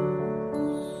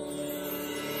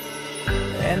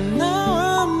 And now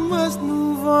I must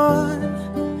move on,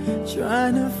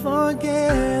 trying to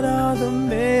forget all the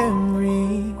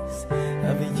memories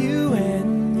of you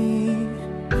and me.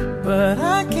 But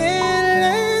I can't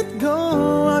let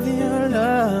go of your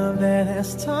love that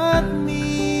has taught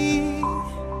me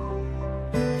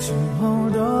to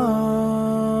hold on.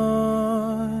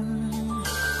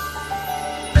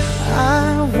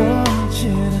 I want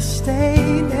you to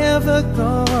stay, never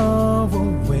go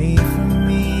away from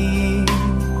me.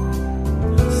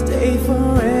 Stay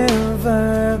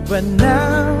forever, but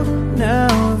now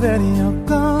that you're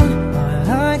gone, all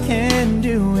I can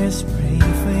do is pray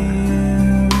for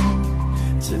you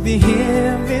to be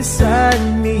here beside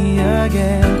me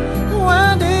again.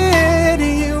 Why did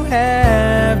you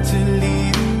have to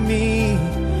leave me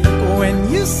when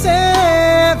you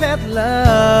said that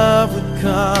love would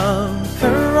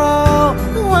conquer all?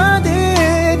 Why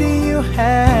did you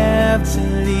have to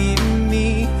leave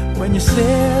me when you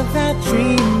said that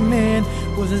dreaming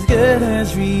was as good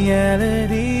as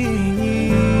reality?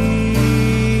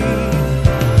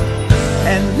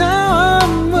 And now I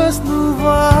must move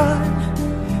on,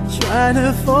 trying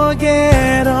to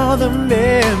forget all the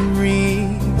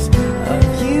memories of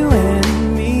you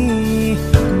and me.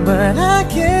 But I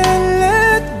can't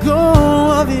let go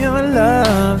of your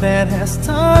love that has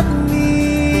taught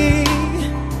me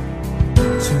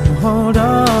to hold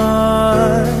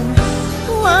on.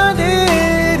 Why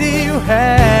did you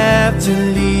have to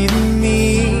leave me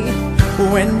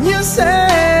when you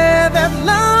said that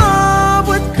love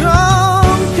would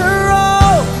conquer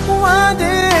all? Why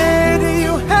did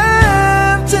you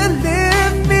have to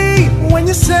leave me when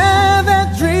you said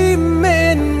that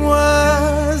dreaming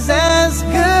was as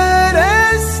good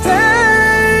as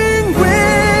staying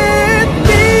with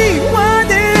me? Why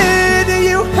did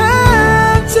you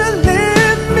have to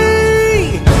leave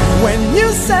me when you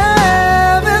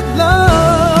said that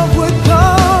love would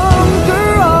conquer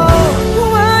all?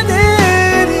 Why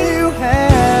did you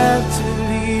have to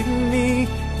leave me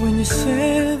when you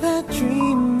said that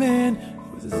dreaming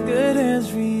was as good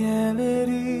as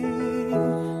reality?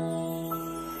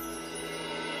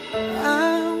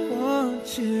 I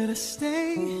want you to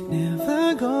stay,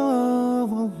 never go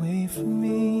away from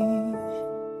me.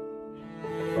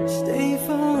 Stay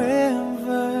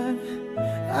forever.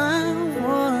 I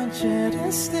want you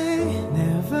to stay,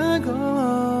 never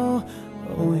go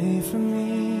away from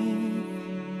me.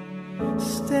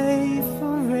 Stay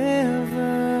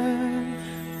forever.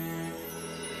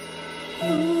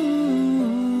 Ooh.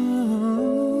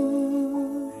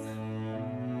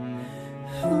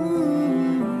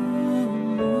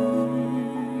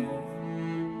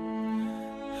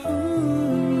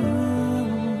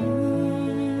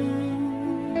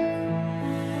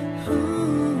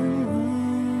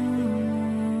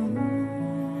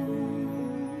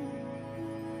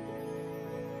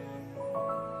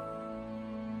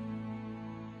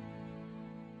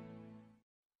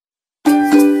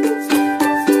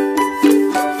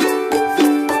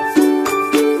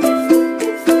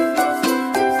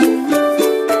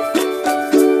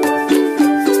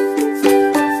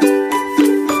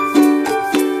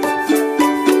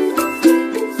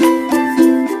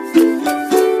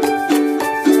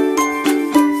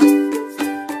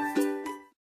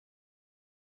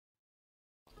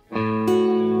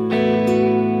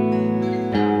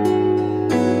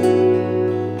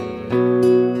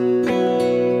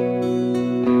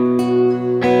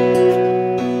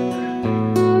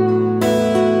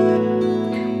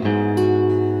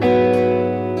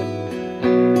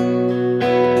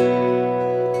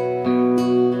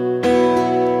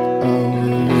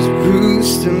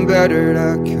 battered,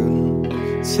 I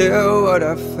couldn't tell what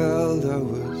I felt. I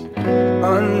was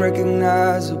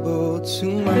unrecognizable to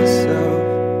myself.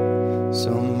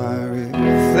 So my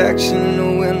reflection in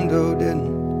the window didn't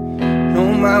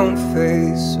know my own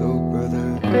face. So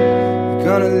brother, you're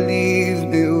gonna leave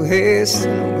me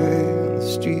wasting away on the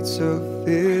streets of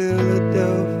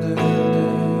Philadelphia.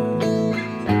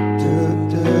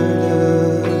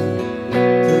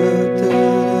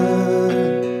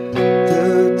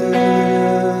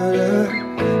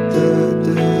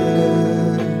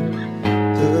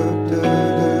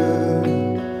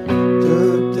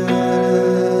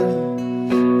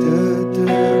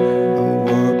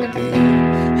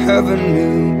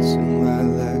 Avenues in my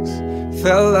legs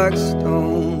felt like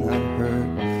stone. I heard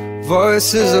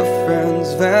voices of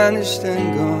friends vanished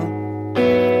and gone.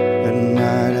 At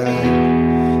night I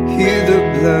hear the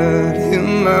blood in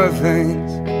my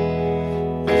veins.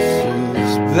 It's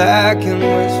as black and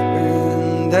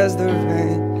whispering as the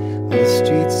rain on the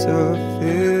streets of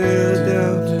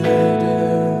Philadelphia.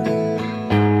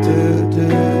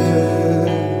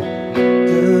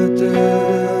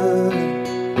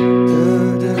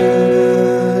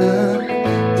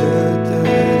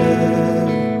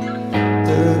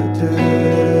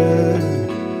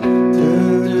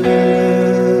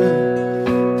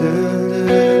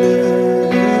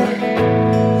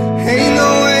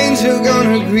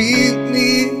 Greet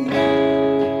me.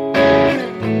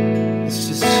 It's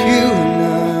just you and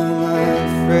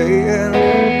I'm afraid,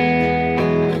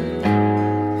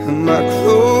 and my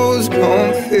clothes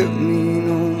don't fit me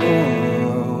no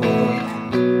more.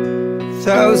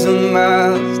 1,000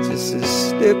 miles just to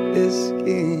slip this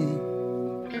skin.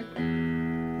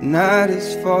 Night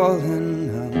is falling,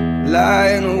 I'm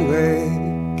lying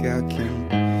awake. I can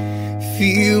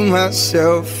feel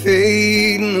myself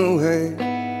fading away.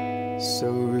 So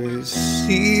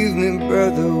receive me,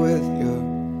 brother, with your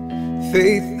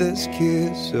faithless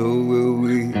kiss. Or will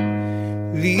we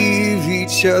leave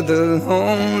each other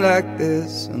alone like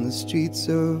this on the streets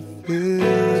of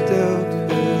Philadelphia?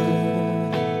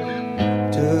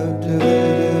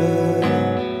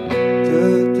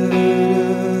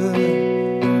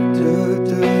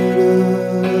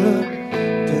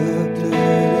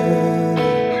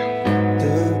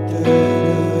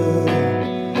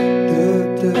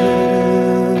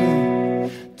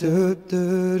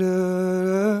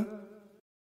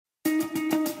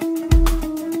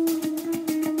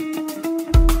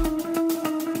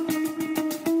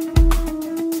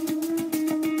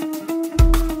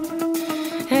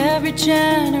 Every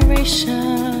generation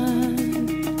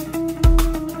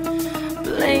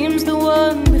blames the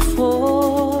one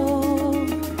before,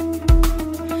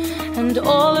 and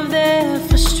all of their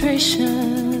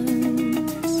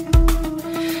frustrations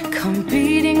come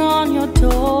beating on your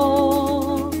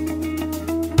door.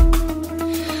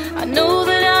 I know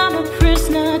that I'm a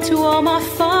prisoner to all my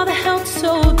father held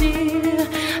so dear.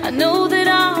 I know that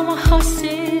I'm a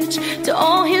hostage to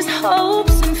all his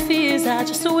hopes and fears. I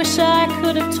just wish I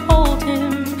could have told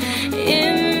him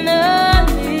in the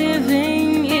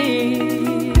living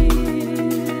years.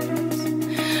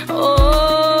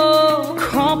 Oh,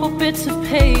 crumpled bits of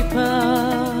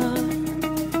paper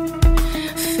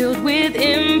filled with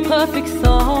imperfect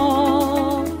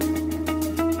thought,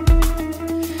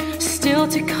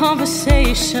 stilted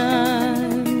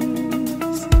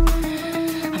conversations.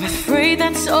 I'm afraid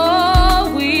that's all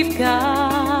we've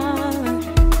got.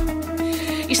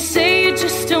 You say you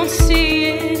just don't see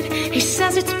it. He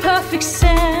says it's perfect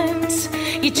sense.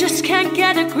 You just can't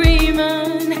get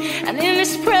agreement. And in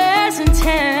this present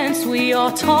tense, we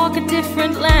all talk a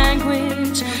different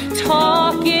language,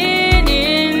 talking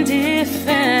in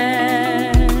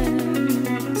defense.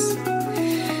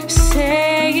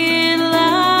 Say it loud,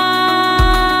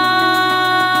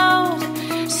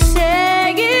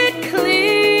 say it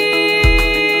clear.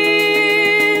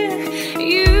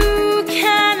 You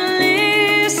can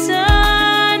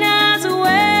listen as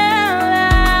well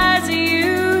as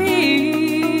you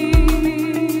hear.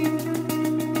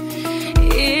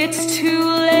 It's too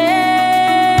late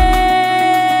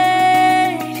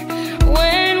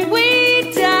when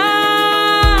we die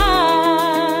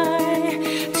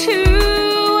to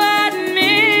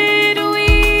admit we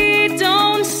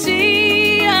don't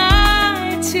see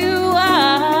eye to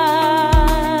eye.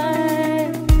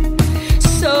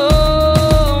 So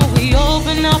we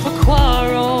open up a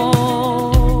quarrel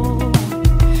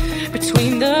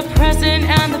between the present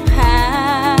and the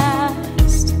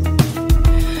past.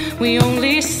 We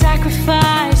only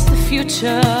sacrifice the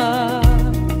future.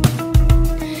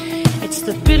 It's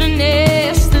the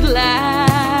bitterness that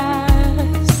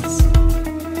lasts.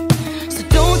 So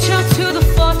don't shout to the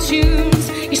fortunes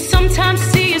you sometimes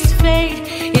see as fate.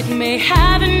 It may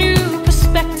have a new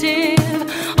perspective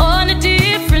or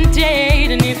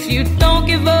if you don't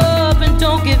give up and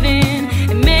don't give in,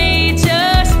 it may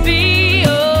just be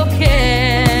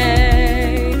okay.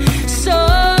 So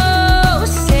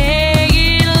say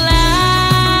it loud,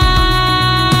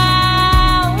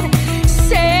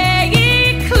 say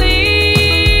it clear.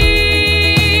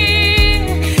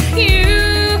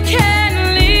 You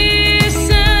can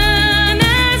listen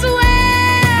as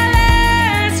well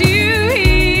as you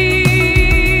hear.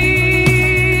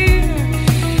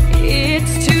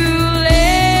 It's too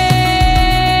late,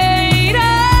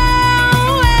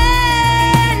 oh,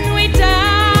 when we die,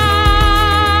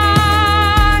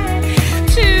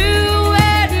 to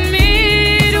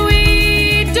admit we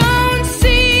don't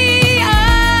see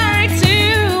eye to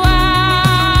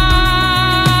eye.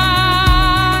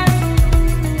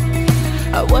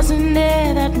 I wasn't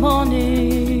there that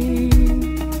morning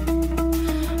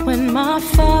when my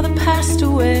father passed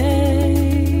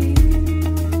away.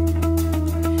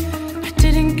 I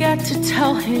didn't get to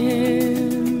tell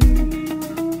him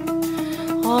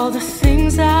all the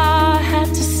things I had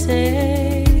to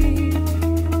say.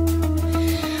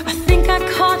 I think I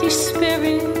caught his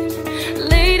spirit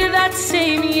later that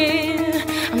same year.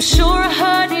 I'm sure I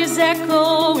heard his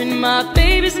echo in my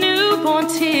baby's newborn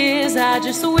tears. I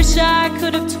just wish I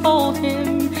could have told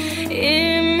him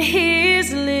in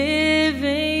his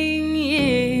living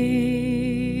years.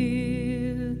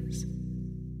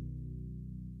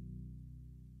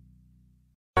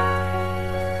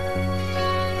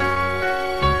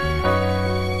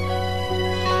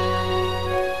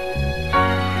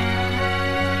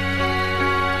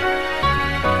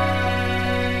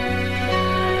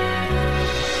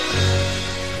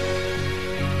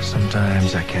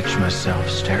 Sometimes I catch myself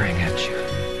staring at you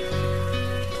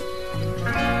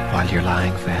while you're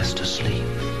lying fast asleep.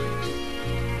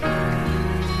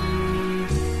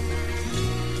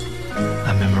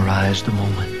 I memorize the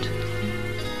moment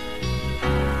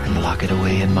and lock it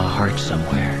away in my heart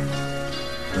somewhere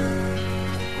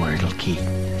where it'll keep.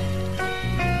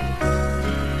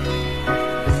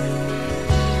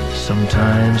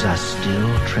 Sometimes I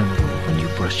still tremble when you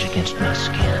brush against my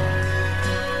skin,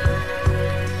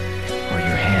 or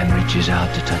your hand reaches out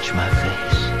to touch my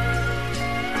face.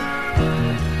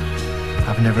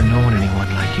 I've never known anyone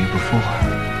like you before,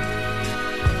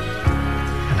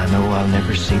 and I know I'll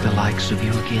never see the likes of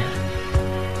you again.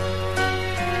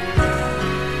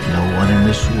 No one in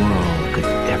this world could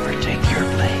ever take your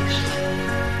place.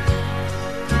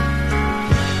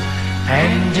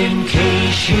 And in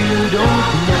case you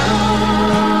don't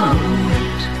know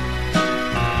it,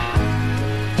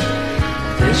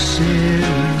 this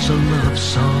is a love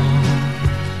song.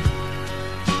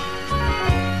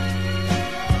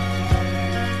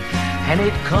 And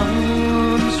it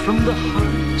comes from the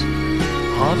heart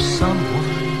of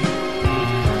someone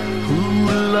who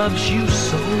loves you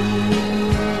so.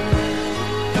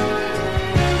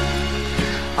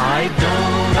 I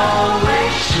don't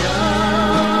always show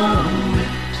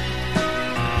it,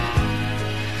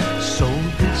 so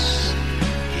this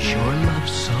is your love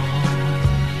song.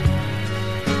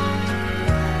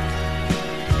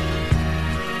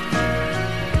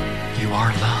 You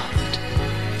are loved.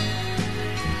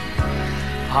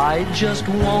 I just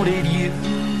wanted you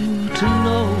to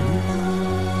know.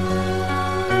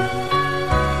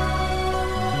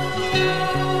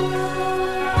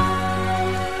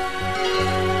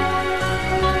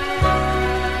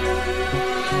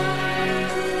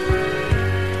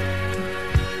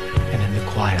 And in the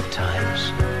quiet times,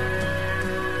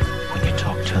 when you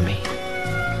talk to me,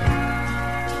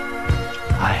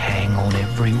 I hang on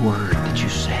every word that you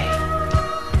say.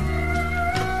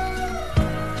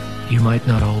 You might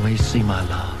not always see my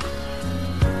love,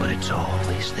 but it's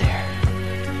always there.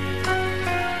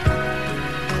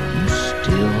 You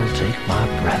still take my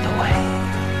breath away.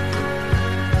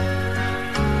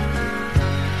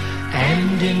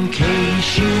 And in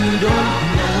case you don't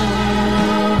know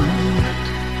it,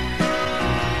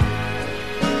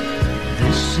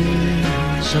 this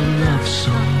is a love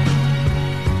song.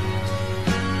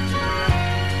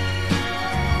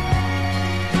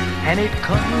 And it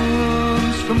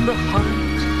comes from the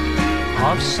heart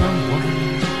of someone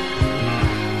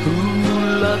who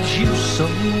loves you so.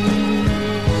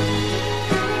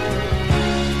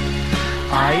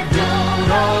 I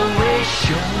don't always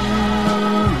show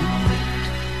it,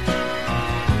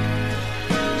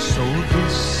 so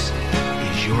this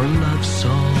is your love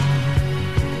song.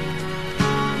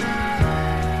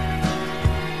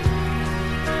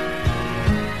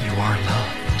 You are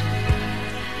loved.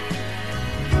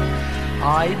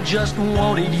 I just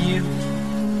wanted you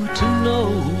to know.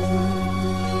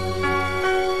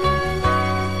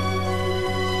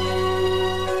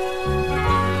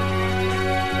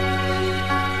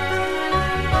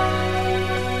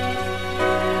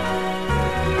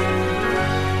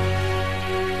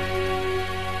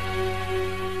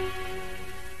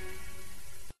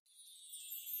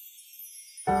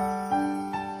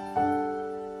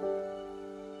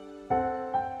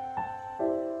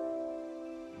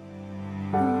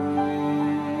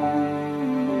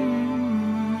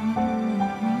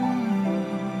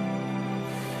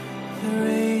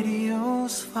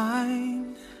 feels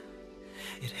fine.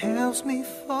 It helps me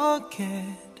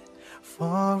forget for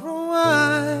a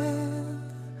while.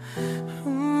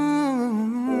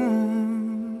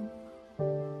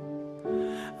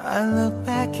 I look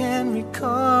back and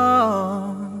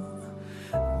recall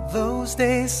those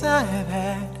days I've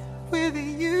had with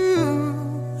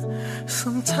you.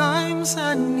 Sometimes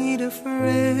I need a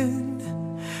friend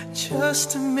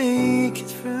just to make it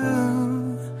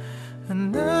through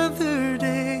another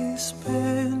day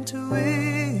spent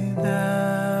without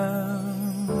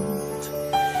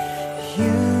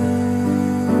you.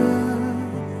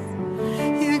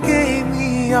 You gave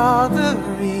me all the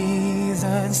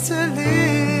reasons to live.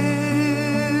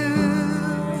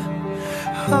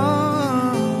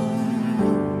 Oh,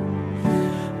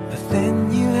 but then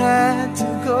you had to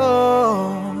go,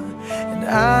 and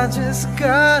I just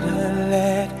gotta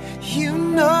let you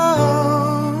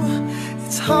know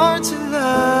it's hard to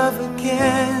love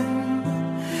again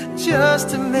just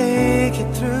to make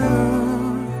it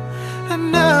through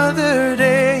another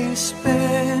day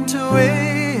spent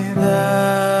without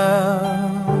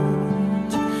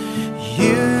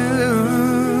you.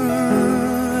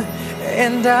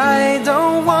 And I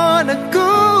don't wanna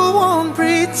go on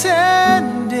pretending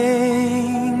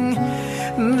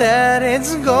that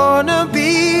it's gonna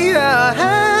be a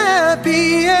happy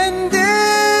ending.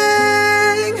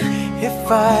 If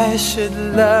I should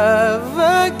love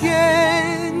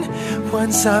again,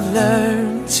 once I've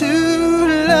learned to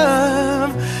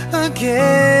love again.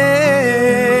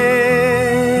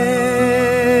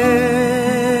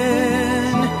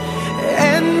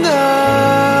 And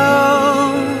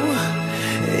oh,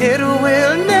 it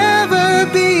will never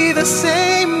be the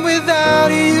same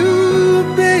without you,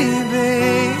 baby.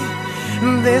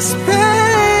 This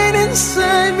pain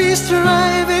inside me's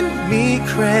driving me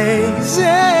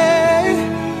crazy,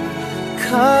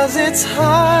 'cause it's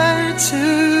hard to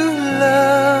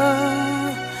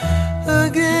love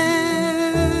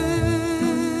again.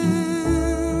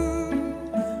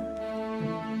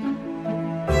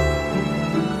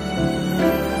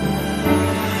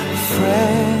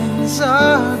 Friends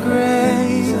are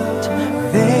great,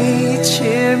 they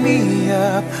cheer me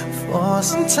up for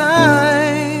some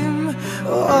time,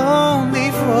 only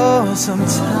for some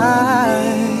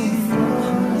time.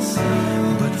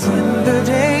 But when the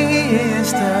day is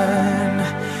done,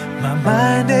 my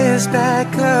mind is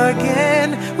back again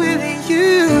with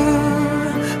you.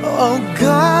 Oh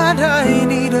God, I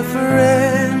need a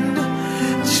friend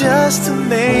just to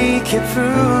make it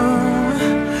through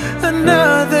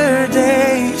another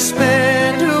day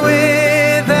spent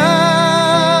without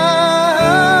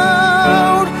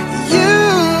you.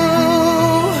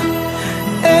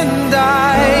 And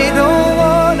I don't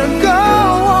wanna go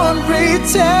on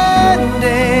pretending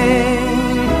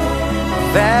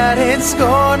that it's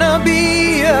gonna be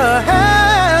a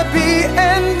happy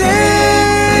ending.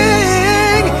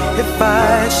 If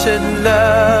I should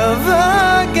love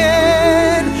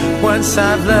again, once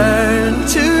I've learned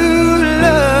to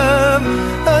love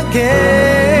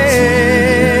again.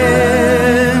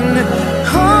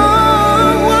 Oh,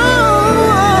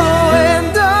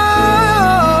 and oh,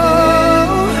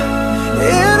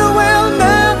 it will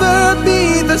never be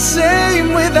the same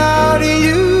without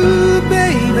you,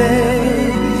 baby.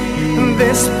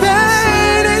 This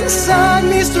pain inside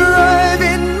me's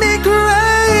driving me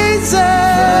crazy,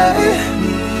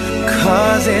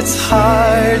 'cause it's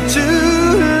hard to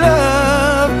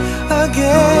love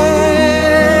again.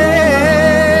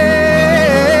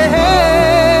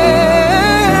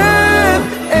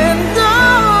 And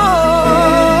oh,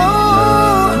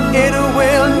 it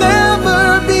will never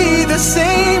be the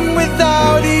same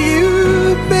without you,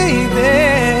 baby.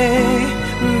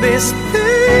 This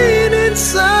pain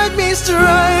inside me's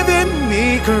driving me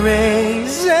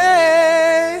crazy,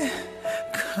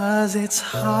 'cause it's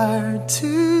hard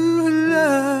to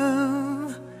love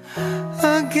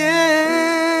again.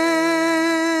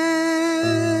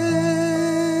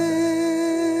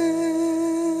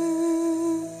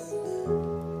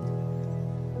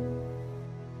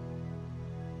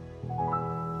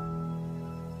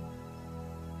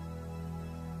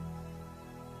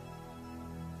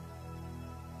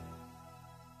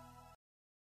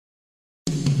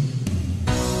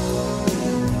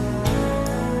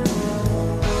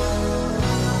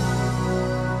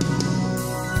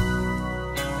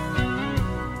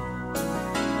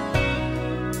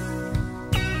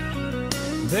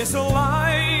 There's a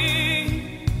light,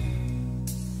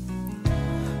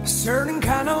 a certain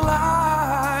kind of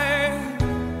light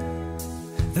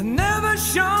that never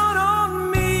shone on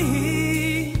me.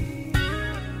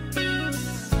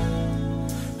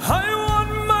 I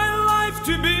want my life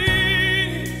to be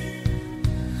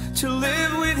to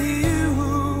live with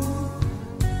you,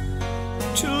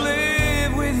 to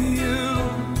live with you.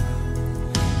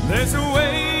 There's a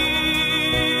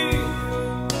way,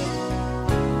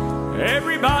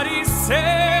 everybody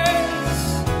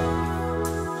says,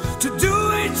 to do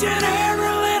each and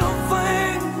every little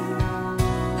thing,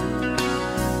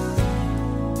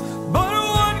 but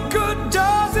what good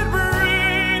does it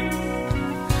bring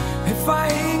if I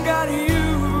ain't got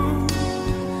you,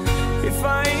 if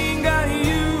I ain't got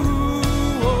you?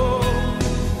 Oh,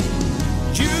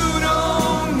 you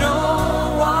don't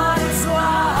know what it's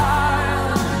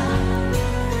like,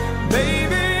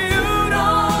 baby, you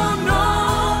don't know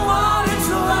what it's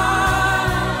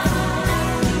like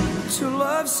to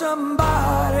love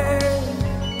somebody,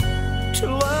 to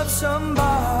love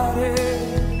somebody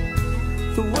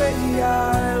the way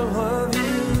I love you.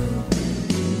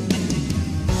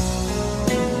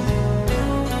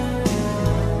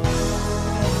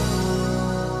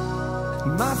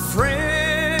 My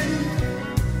friend,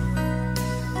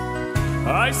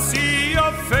 I see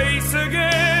your face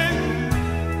again.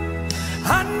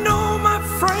 I know my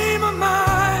frame of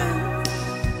mind.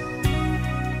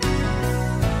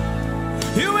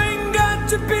 You ain't got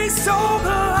to be so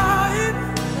blind,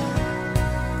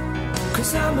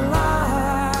 'cause I'm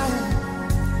blind,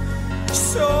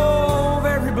 so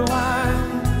very blind.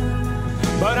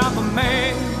 But I'm a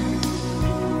man.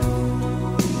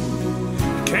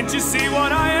 Can't you see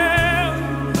what I am?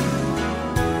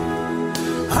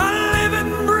 I live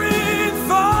and breathe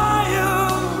for you.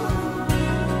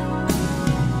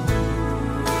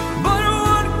 But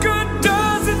what good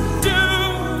does it do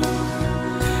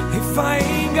if I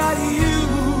ain't got you,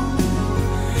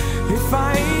 if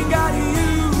I ain't got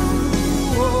you?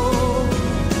 Oh,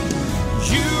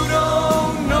 you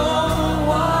don't know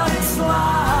what it's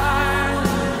like,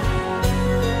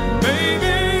 baby.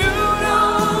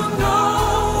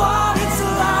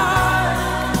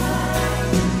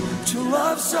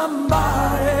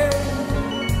 Somebody,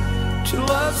 to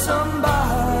love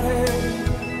somebody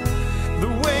the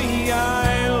way I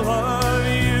love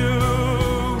you.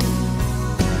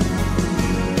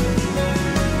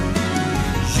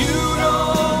 You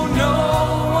don't know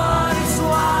what it's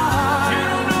like, you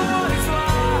don't know what it's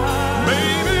like,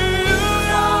 baby, you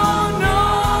don't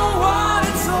know what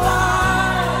it's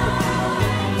like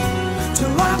to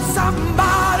love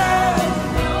somebody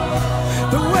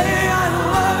the way I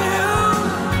love you.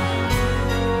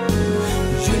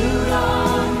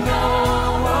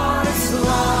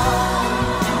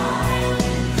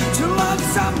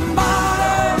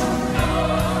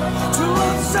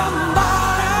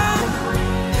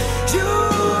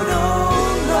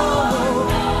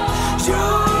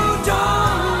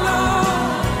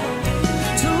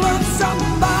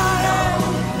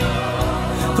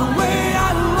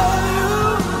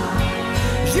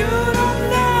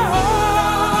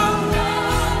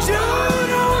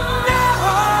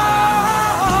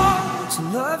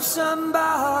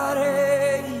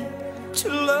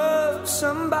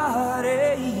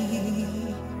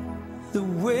 The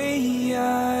way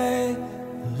I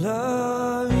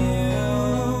love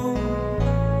you.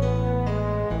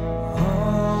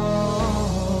 Oh.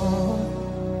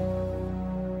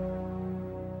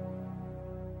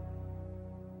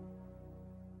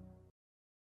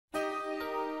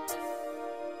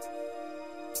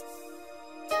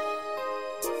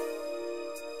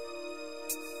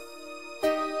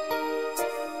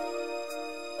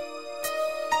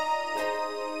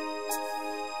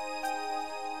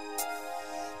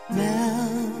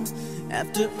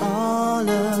 After all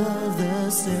of the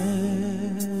searching,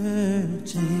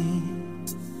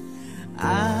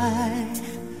 I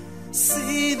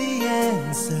see the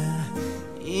answer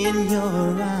in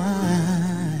your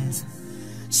eyes.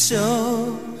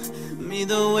 Show me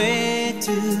the way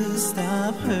to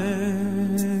stop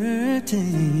hurting.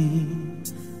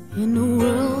 In a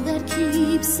world that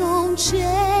keeps on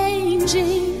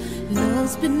changing,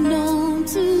 love's been known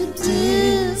to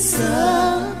disappear.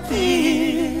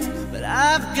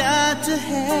 I've got to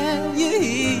have you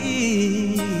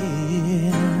here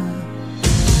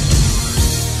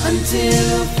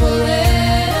until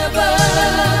forever.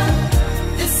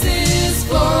 This is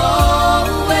for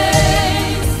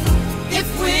always. If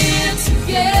we're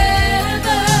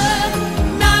together,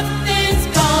 nothing's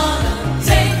gonna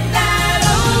take that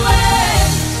away.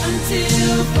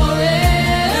 Until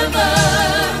forever,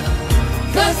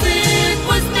 'cause it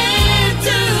was meant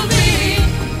to be.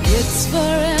 It's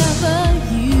forever.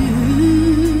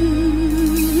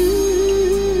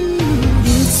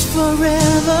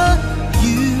 Forever,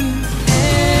 you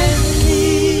and me.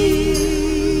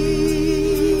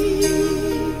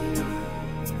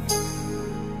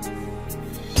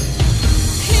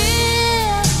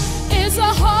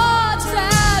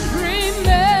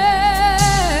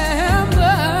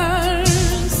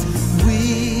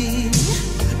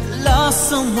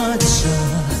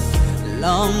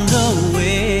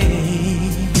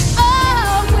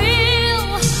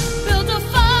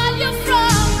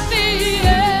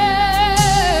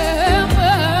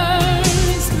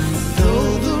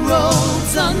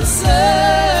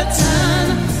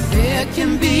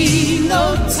 no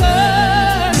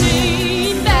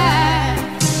turning back.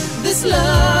 This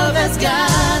love has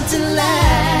got to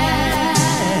last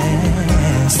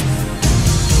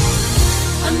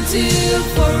until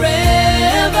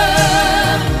forever.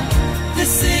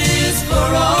 This is for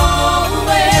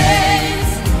always.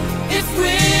 If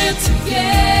we're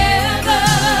together,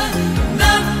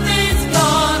 nothing's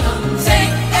gonna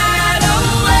take that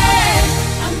away.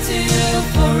 Until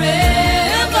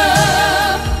forever,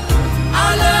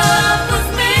 our love was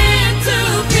meant to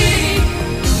be.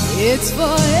 It's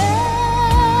forever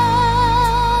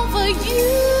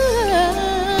you.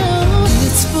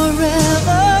 It's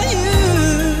forever you.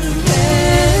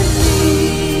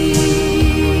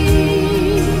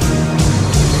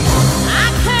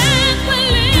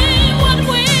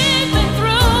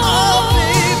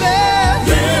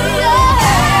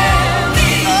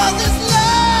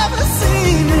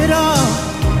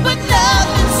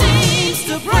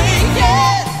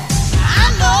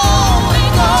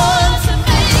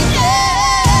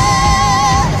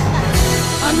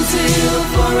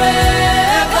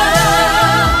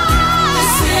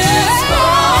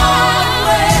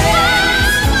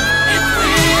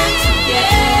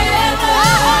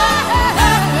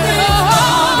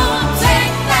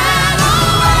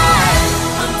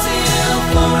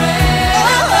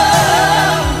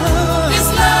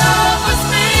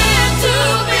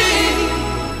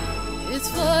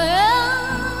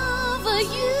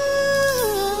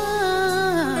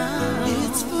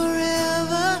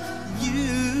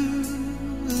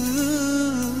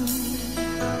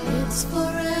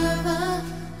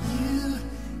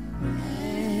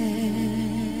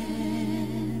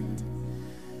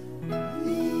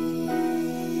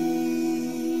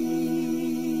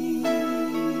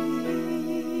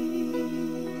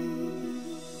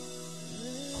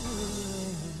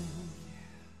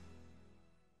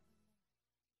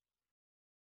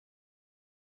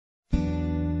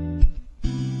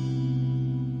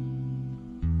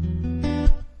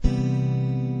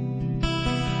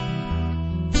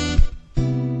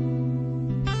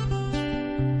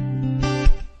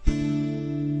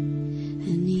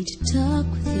 Talk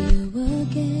with you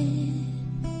again.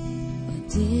 Why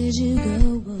did you go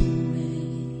away?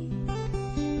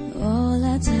 All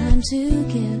our time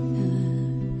together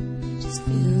just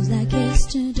feels like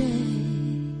yesterday.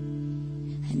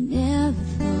 I never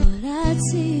thought I'd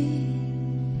see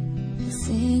a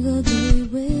single day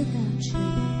without you.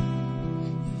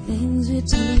 The things we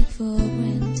take for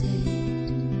granted,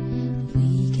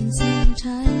 we can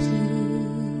sometimes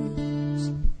lose.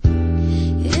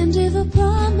 And if I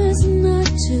promise not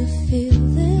to feel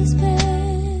this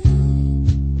pain,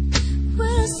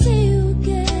 will I see you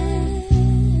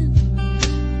again?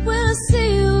 Will I see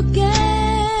you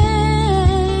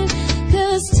again?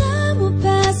 'Cause time will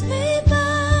pass me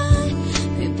by.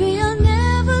 Maybe I'll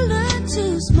never learn to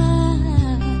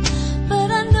smile, but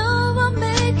I know I'll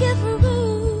make it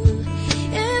through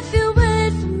if you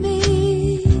wait for me.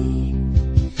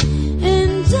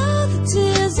 And all the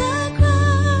tears I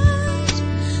cried,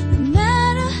 no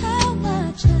matter how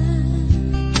much I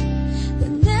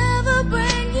could never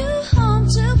bring you home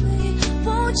to me.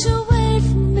 Won't you wait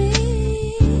for me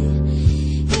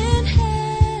in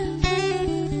heaven?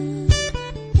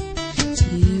 Do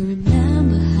you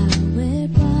remember how it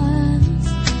was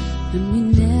when we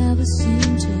never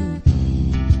seemed to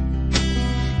care?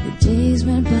 The days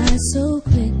went by so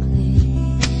quickly,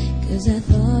 'cause I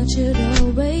thought you'd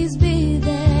always be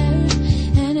there.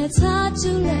 And it's hard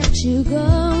to let you go,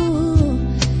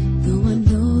 though I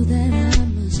know that I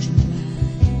must try.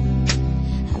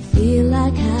 I feel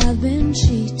like I've been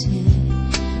cheated,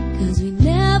 'cause we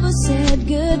never said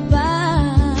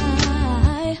goodbye.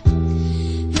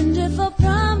 And if I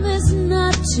promise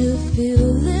not to feel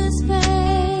this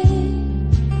pain,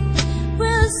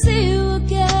 will I see you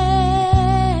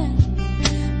again?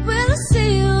 Will I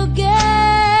see you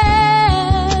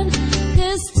again?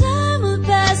 'Cause time will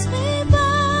pass me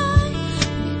by.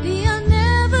 Maybe I'll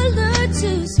never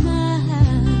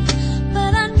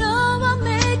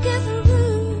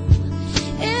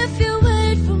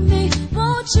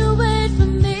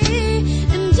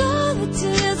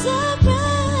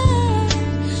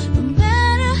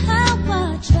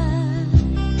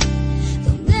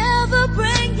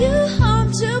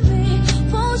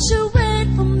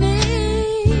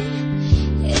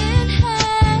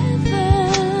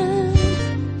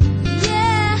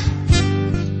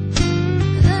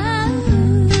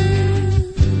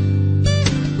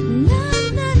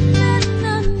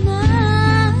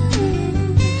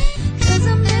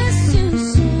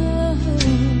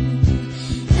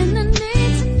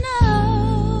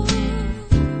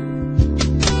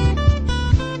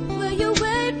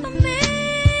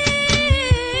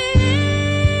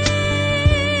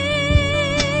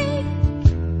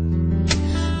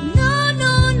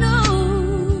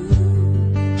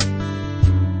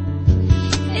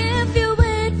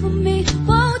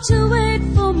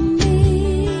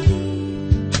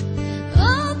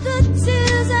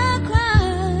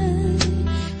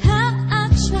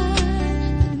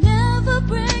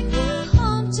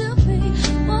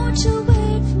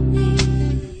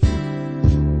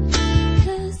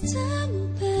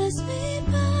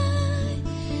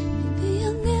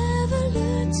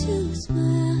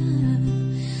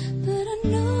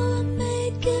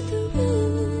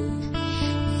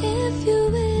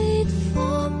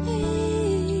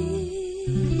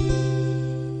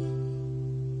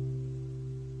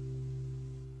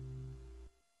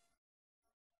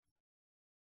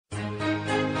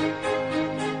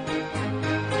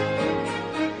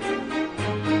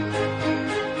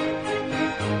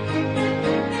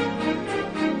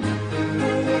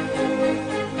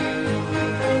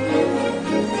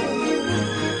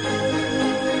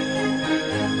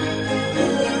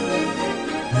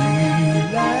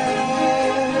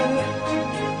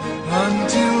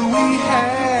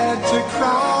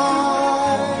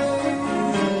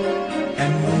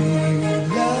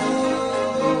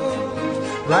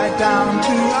right down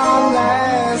to our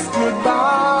last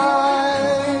goodbye.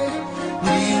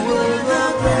 We were the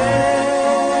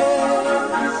best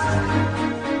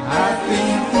I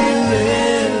think we'll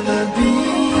ever be,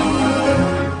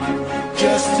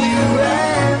 just you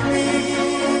and me,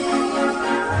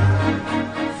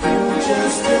 for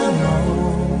just a moment.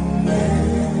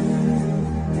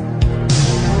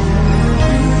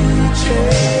 We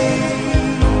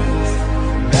chased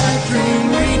that dream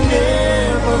we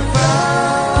never found.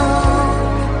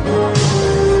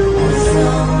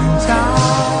 Sometimes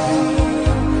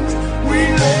we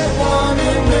let one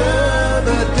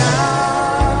another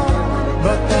down,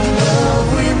 but the love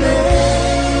we made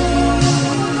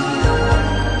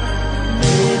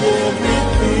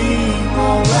everything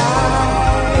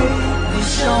alright. We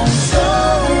shone so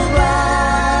bright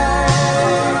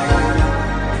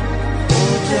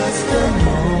for just a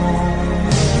moment.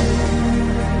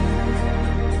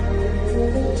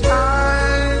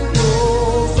 Time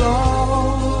goes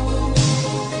on,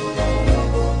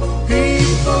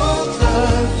 people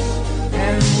touch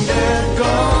and they're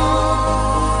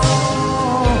gone,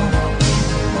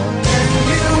 and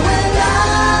you and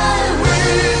I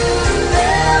will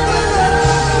never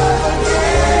love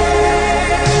again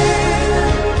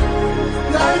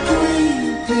like we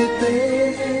did then.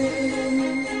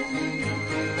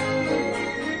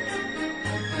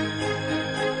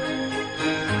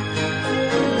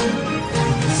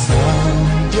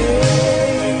 Someday,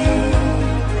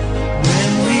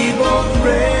 when we both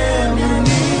reminisce,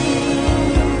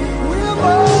 we'll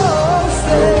both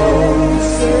say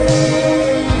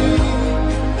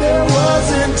there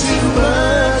wasn't too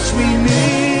much we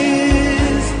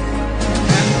missed,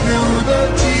 and through the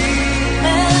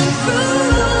tears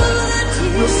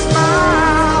we'll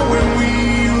smile when we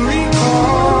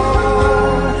recall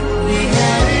we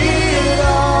had it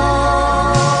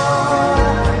all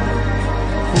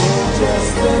for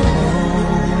just a moment.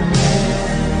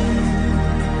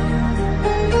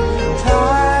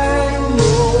 Time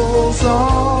rolls on,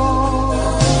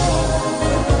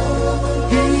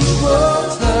 people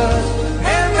touch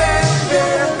and then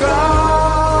they're gone,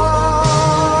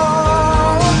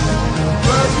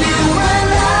 but you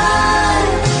and I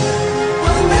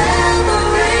will never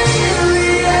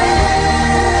really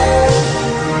end.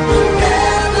 We'll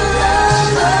never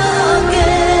love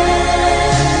again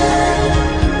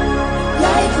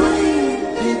like we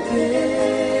did then.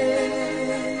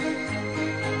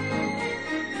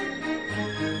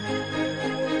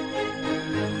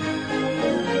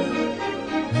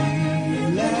 We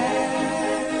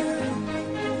laughed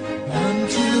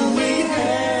until we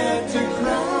had to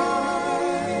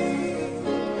cry,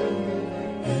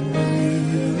 and we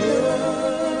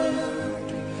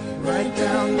looked right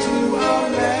down to our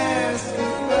last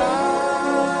goodbye.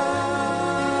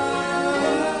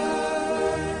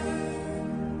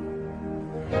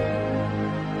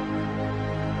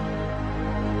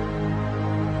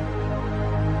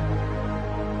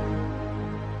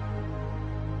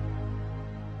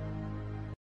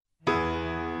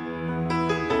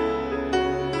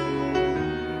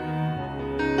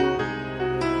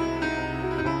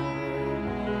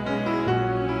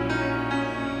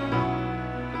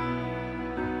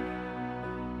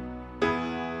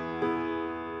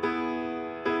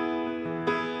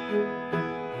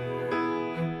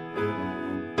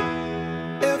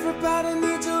 Everybody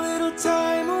needs a little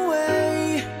time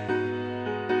away,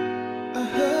 I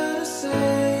heard her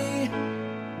say,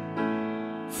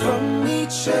 from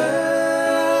each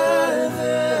other.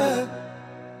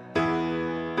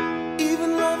 Even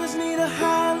lovers need a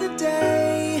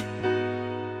holiday,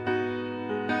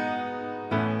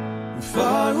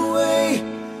 far away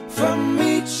from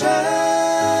each other.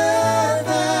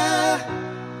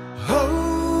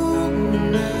 Oh,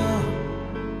 now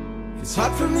it's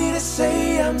hard for me to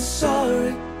say I'm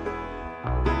sorry.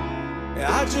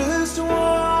 I just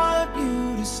want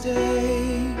you to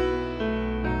stay.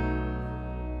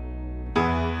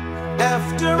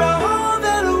 After all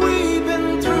that we've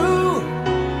been through,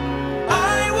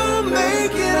 I will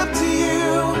make it up to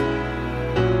you,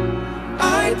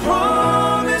 I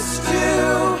promised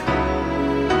you.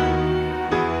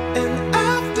 And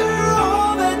after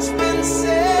all that's been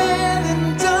said and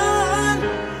done,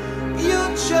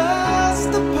 you're just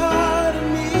a part of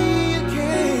me you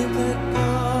can't let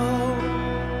go.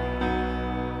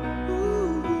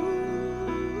 Ooh.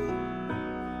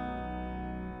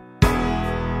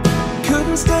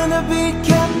 Couldn't stand to be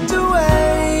kept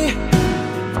away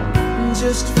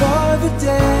just for the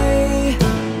day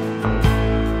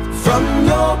from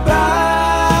your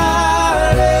body.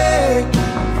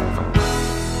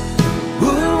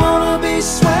 Wouldn't wanna be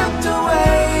swept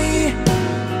away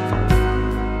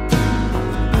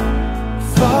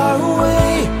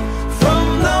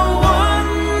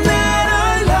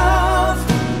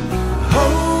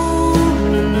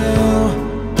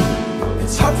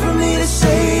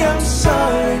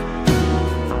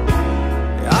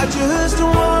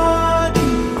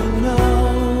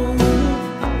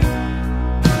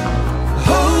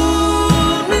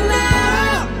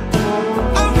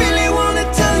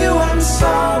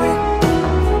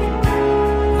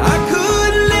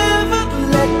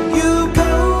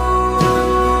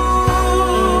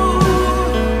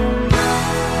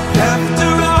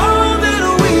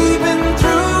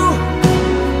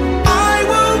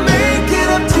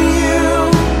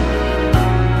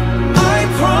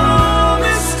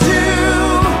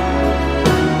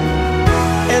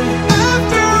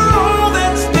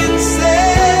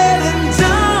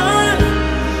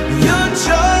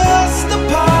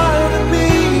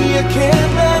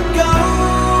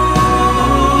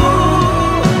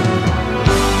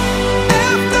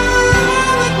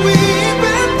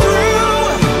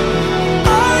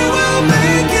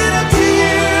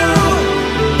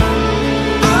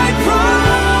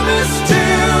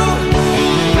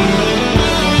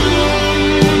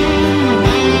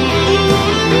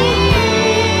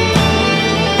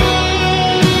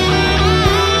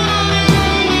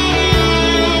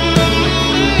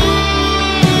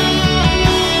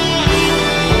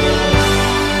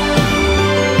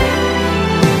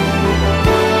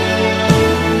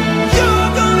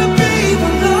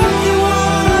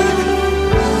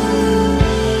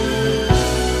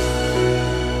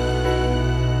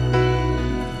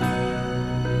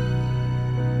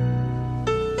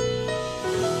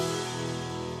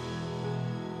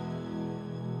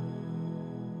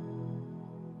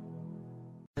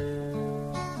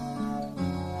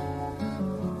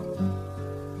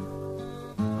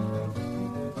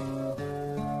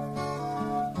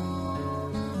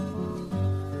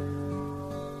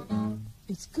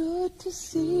to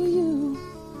see you.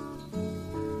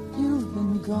 You've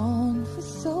been gone for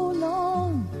so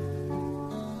long.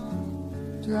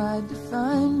 Tried to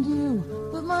find you,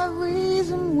 but my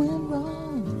reason went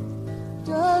wrong.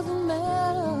 Doesn't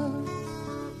matter,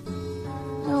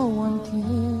 no one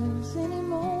cares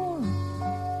anymore.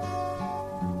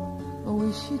 I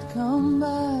wish you'd come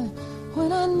by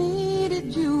when I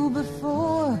needed you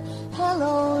before.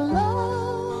 Hello,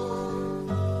 love,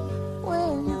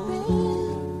 where you been?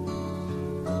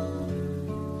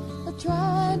 I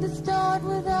tried to start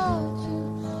without you,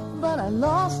 but I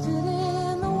lost it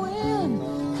in the wind.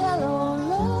 Hello,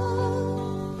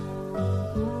 love,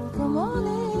 come on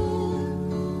in.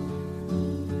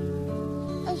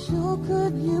 I sure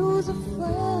could use a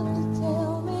friend to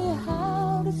tell me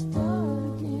how to start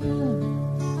again.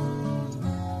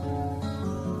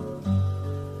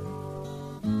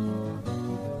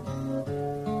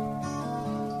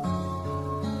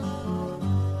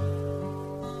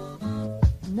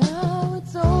 Now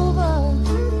it's over,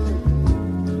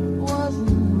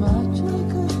 wasn't much we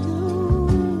could do.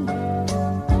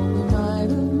 We might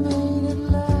have made it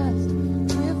last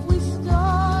if we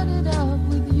started out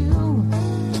with you.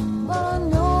 But I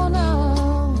know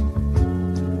now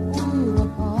we're a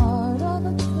part of a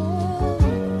trend.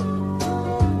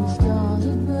 We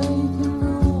started breaking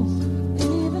rules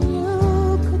even you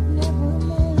could never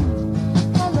mend.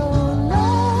 Hello,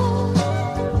 love,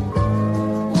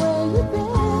 where you been?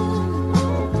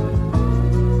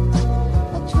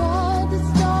 I tried to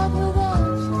start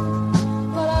without you,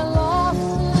 but I lost it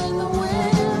in the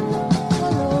wind.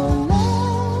 Hello,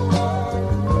 love,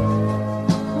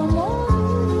 come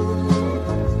on in.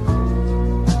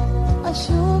 I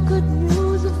sure could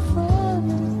use a friend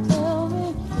to tell me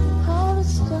how to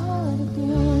start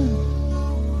again.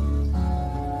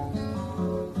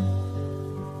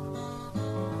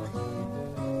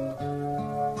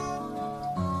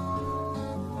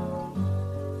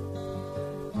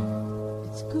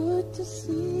 It's good to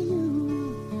see you.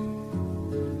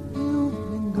 You've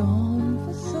been gone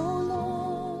for so long.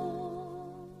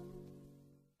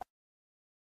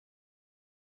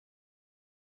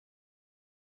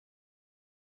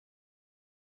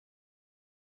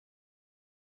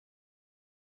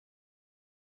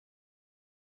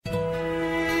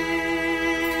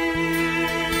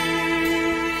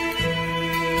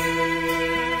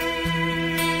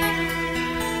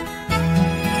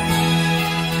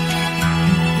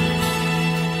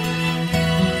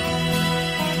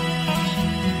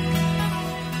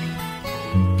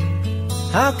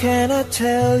 How can I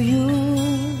tell you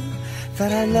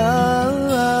that I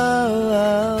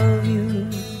love you?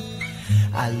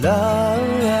 I love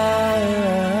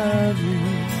you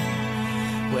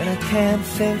when I can't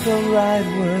think of right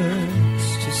words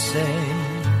to say.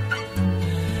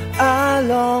 I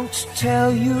long to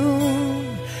tell you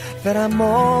that I'm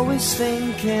always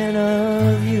thinking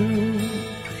of you.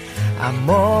 I'm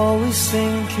always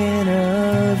thinking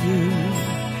of you,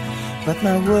 but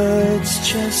my words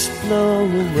just blow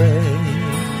away.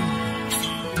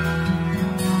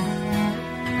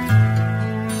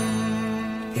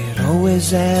 It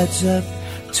always adds up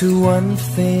to one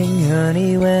thing,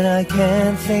 honey, when I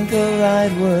can't think of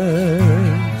right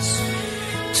words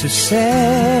to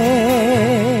say.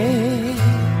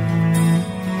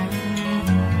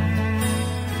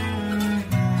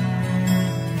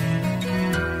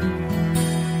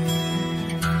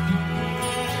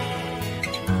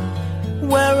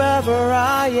 Wherever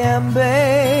I am,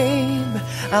 babe,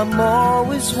 I'm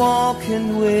always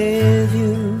walking with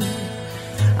you.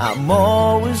 I'm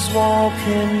always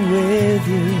walking with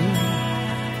you,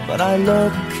 but I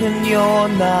look and you're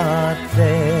not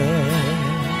there.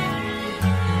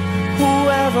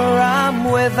 Whoever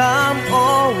I'm with, I'm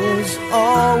always,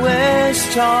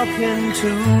 always talking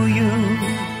to you.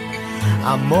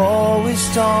 I'm always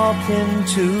talking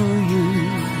to you.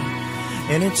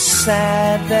 And it's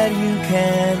sad that you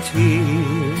can't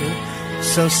hear,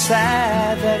 so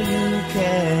sad that you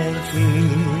can't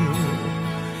hear.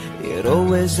 It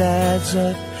always adds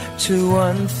up to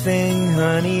one thing,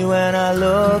 honey, when I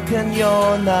look and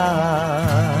you're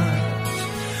not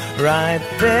right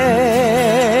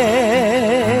there.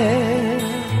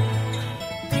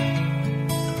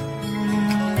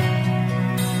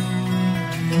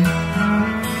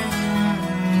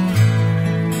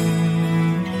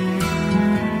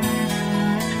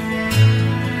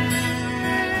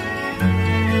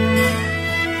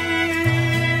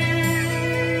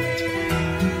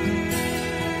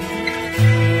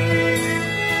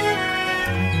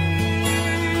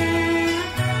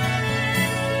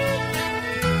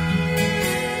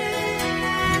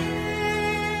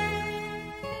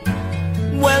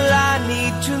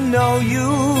 know you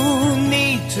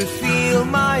need to feel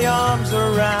my arms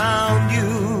around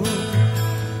you.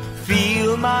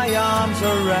 Feel my arms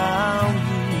around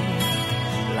you,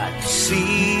 like the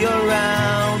sea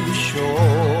around the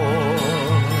shore.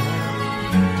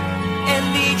 And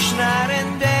each night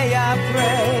and day I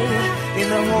pray, in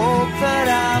the hope that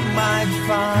I might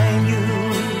find you,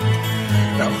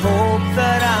 the hope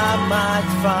that I might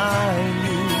find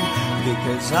you,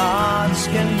 because hearts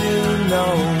can do no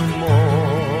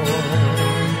more.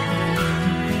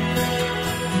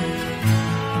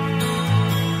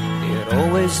 It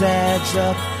always adds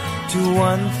up to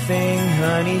one thing,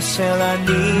 honey, till I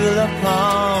kneel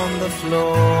upon the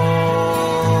floor.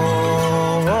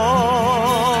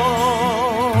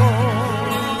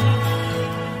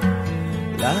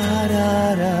 La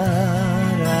da da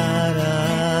da da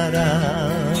da.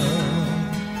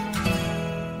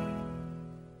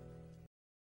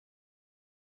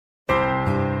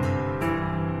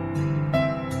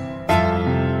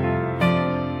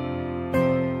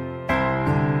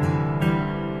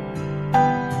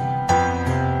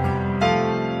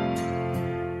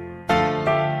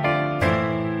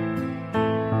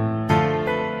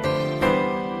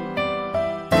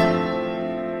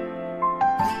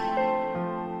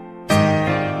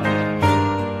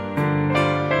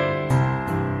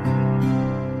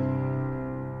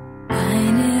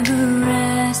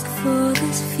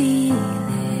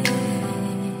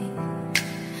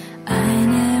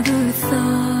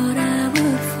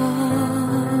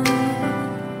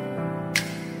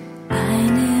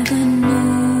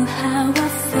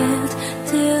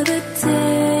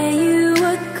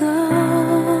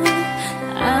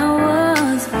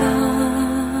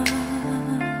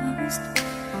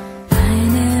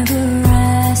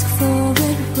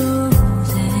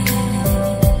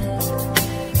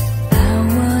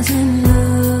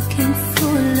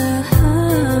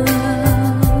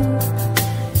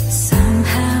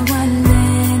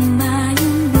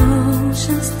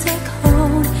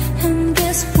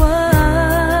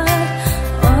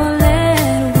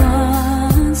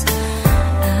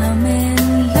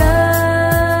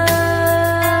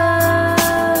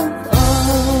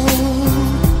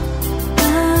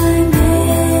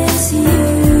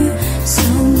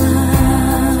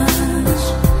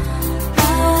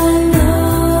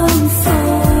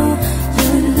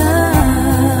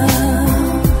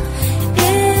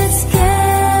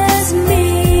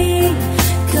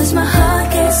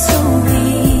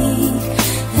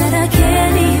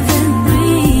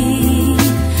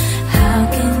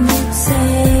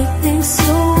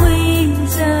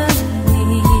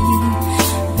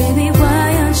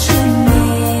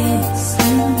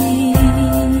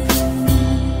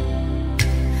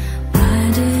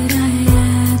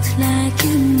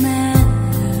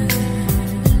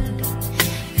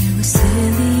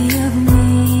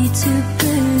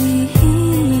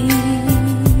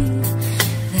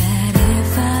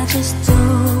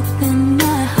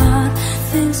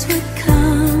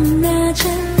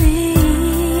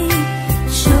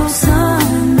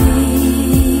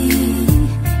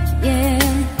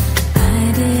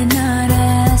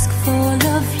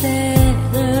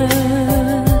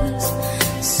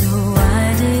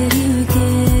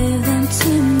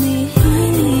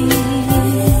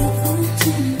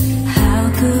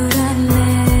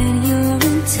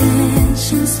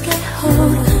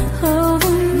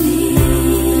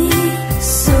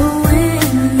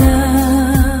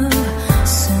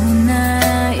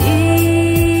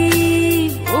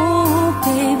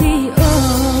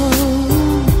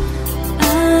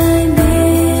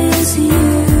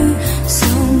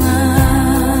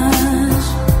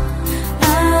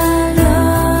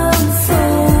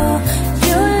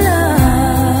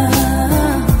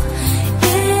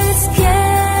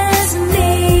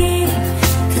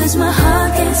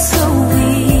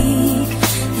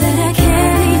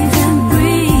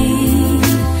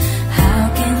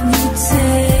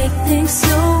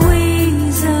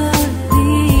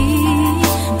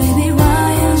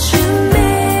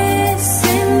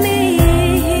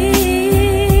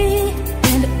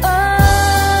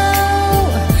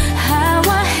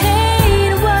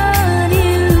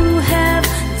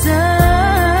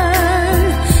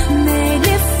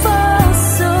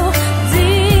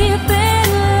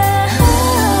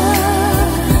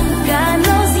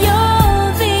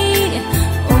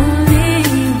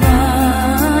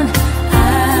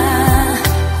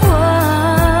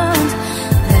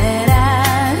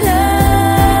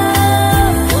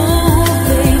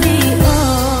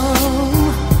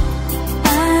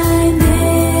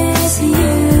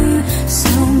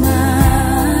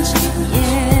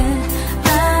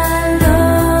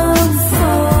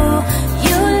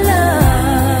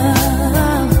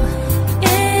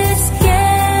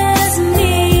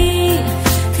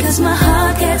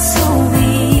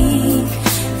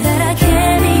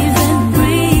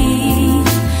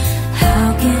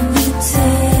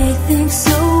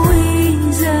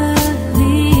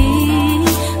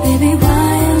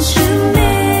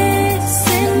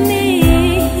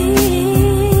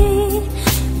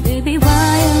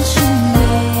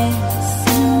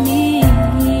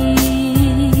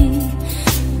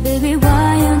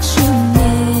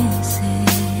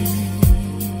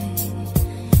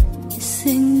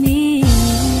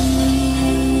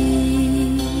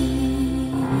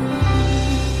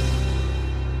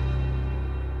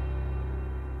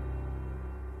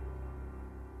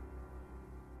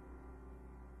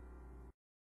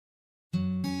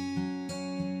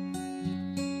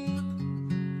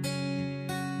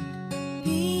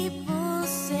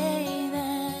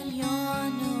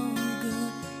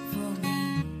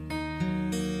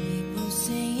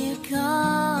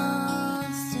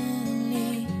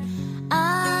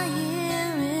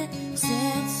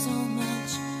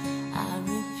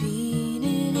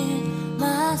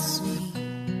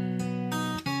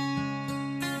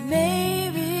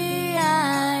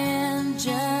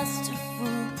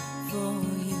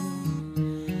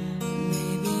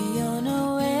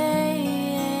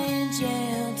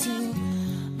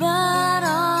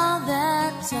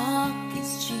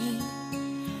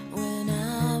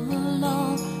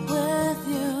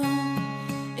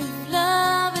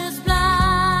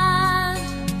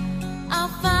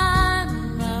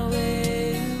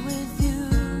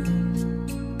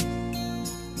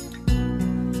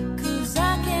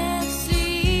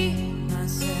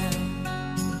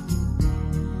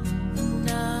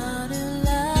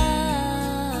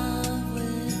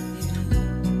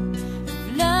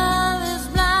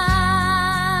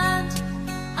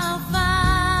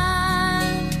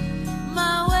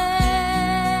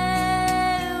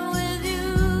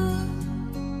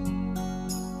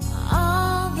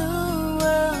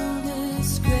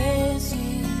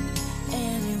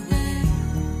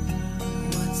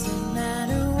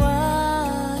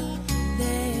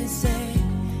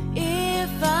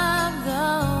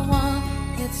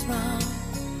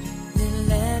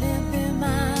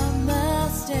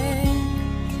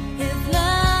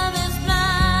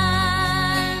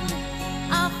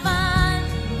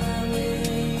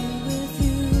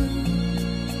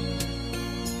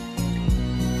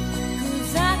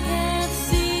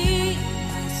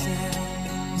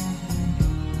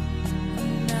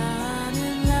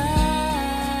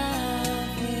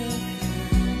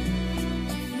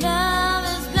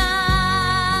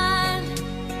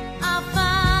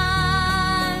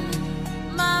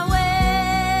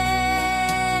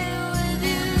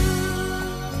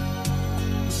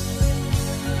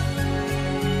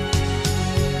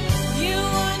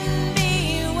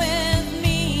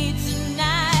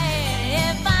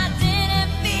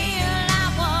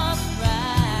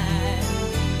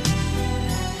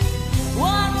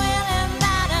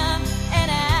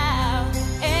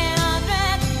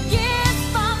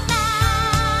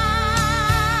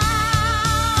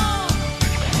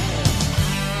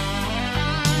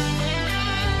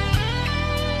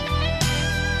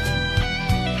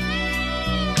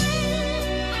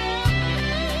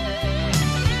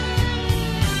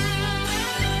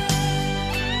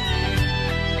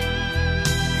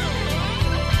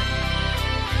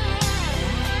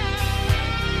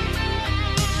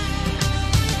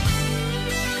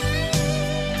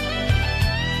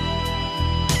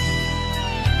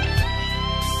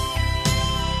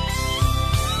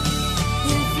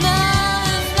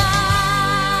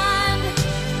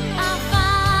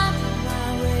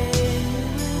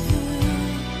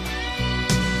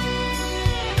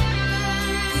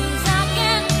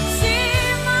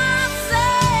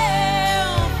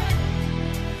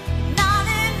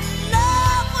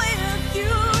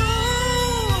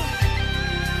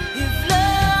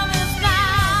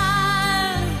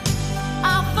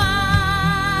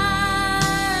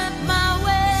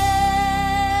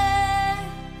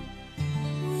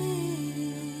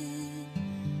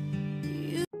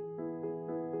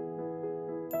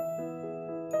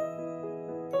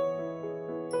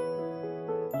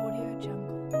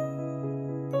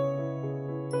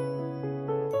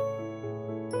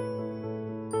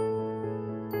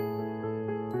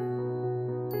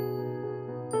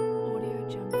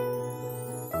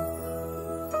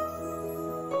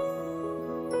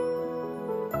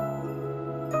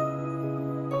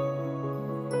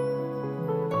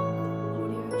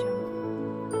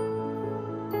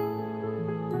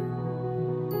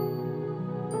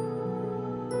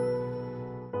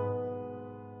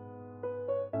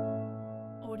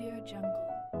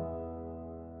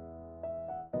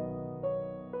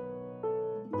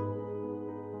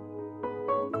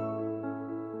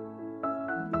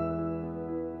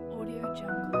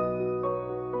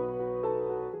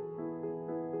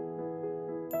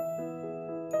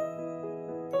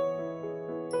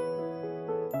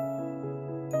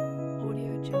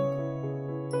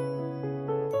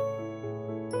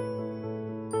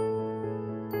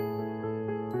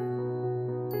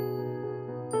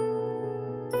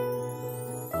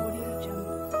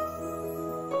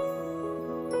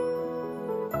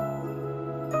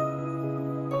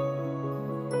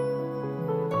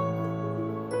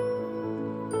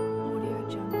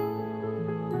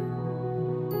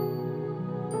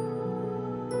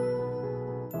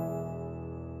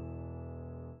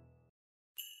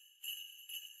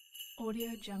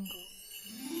 Audio Jungle.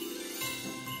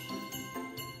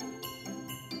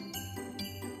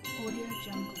 Audio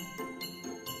Jungle.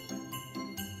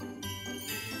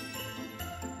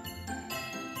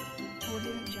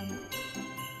 Audio Jungle.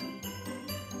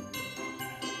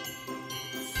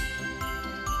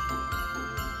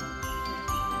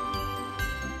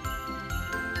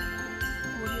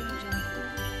 Audio Jungle.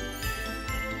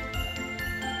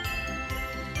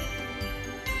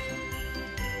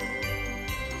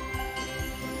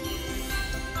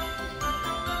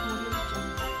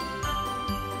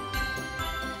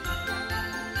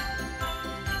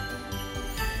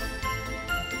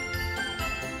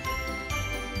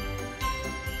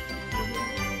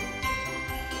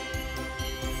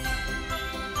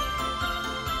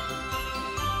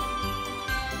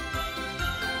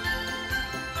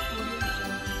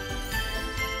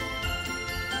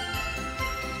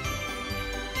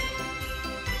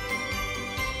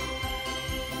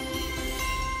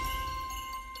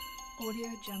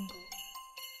 Audio Jungle.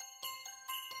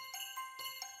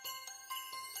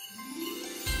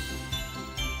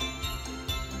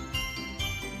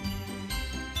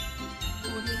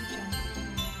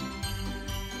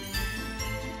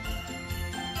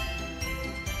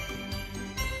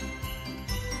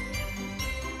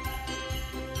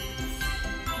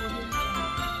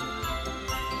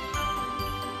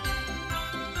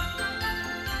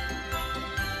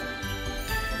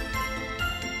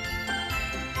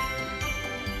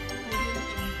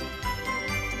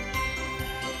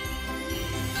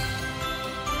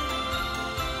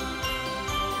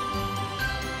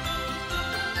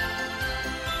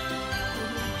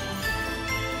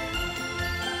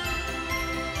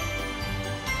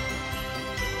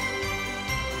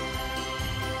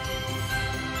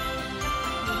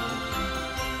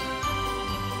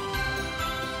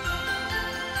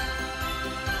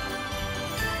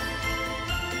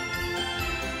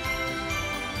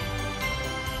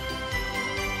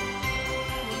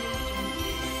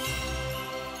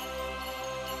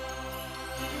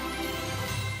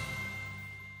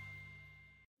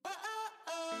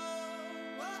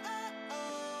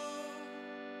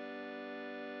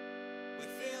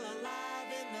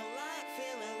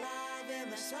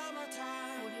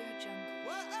 Summertime. Audio Jungle.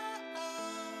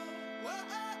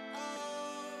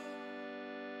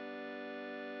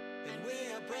 And we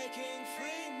are breaking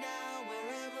free now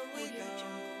wherever we Audio go.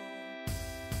 Jungle.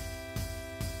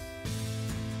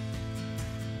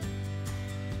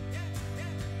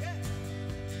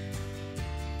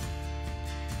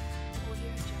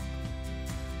 Audio Jungle.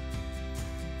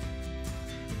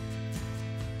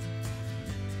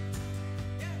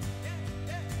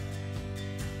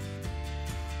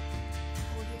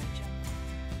 Audio Jungle.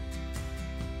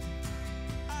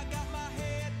 I got my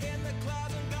head in the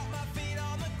clouds and got my feet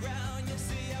on the ground. You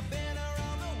see, I've been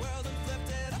around the world and flipped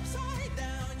it upside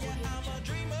down.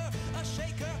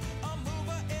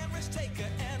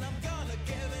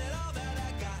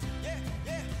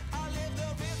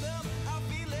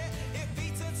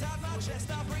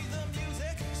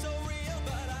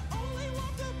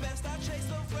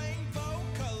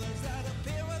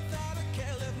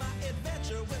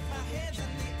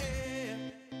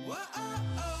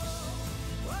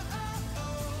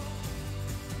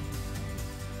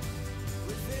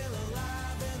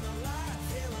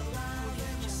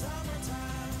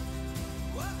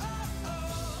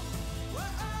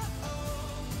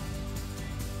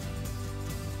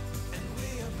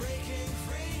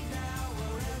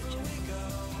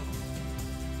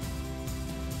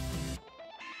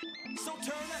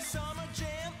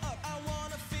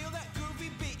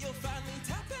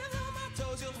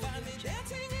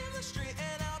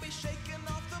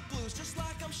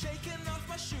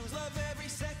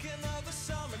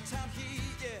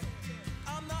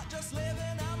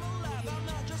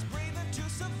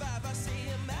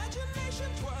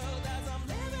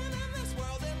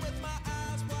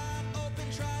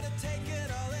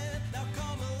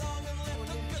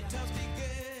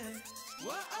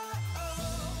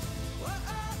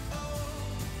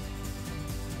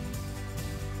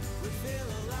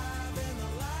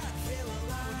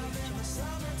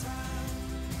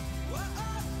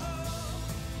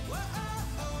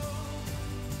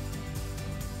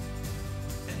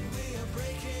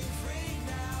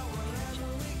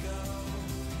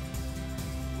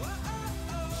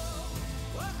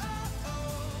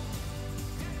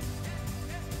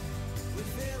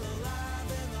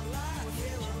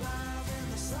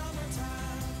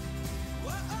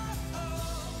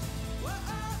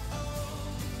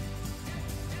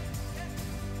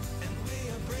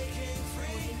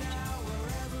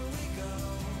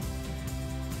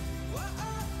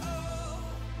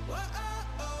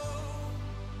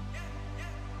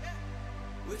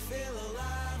 We feel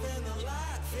alive in the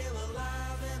light, feel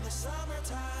alive in the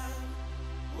summertime.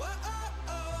 Whoa, oh,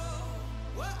 oh,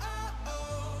 whoa, oh,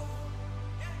 oh.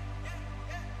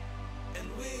 And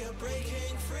we are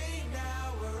breaking free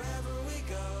now wherever we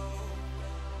go.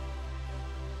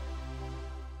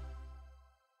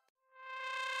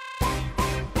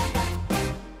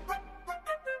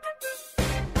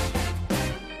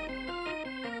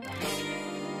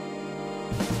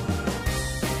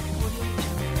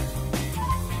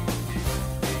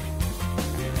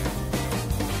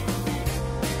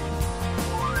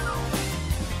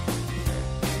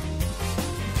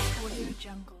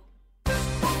 Jungle.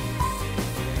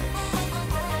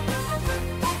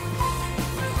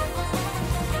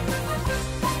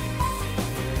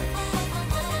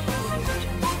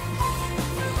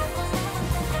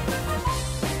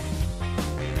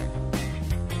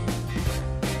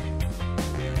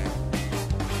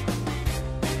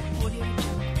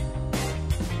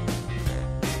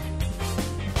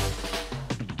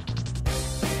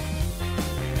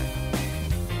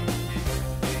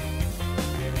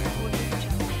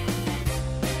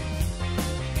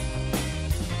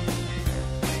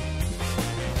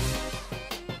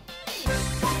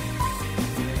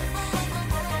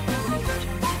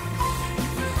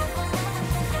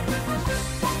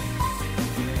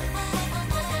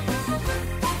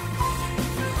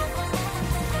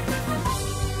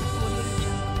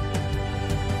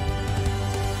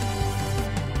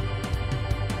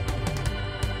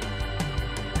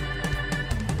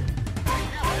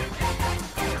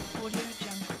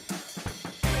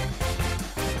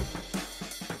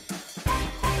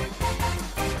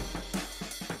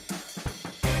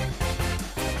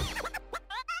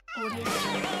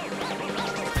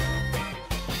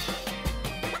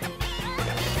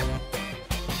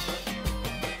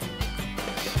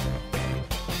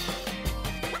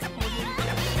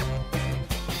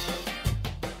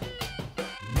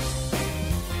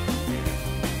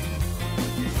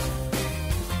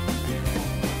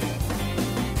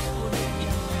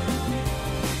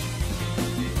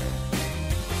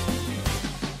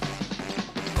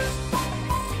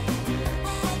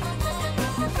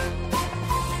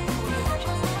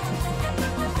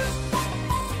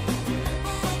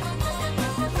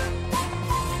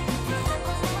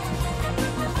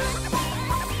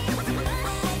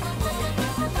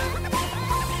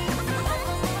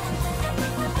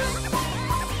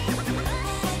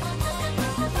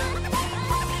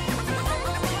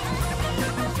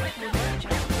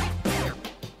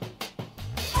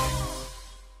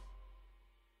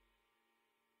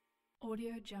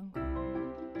 Audio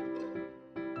Jungle.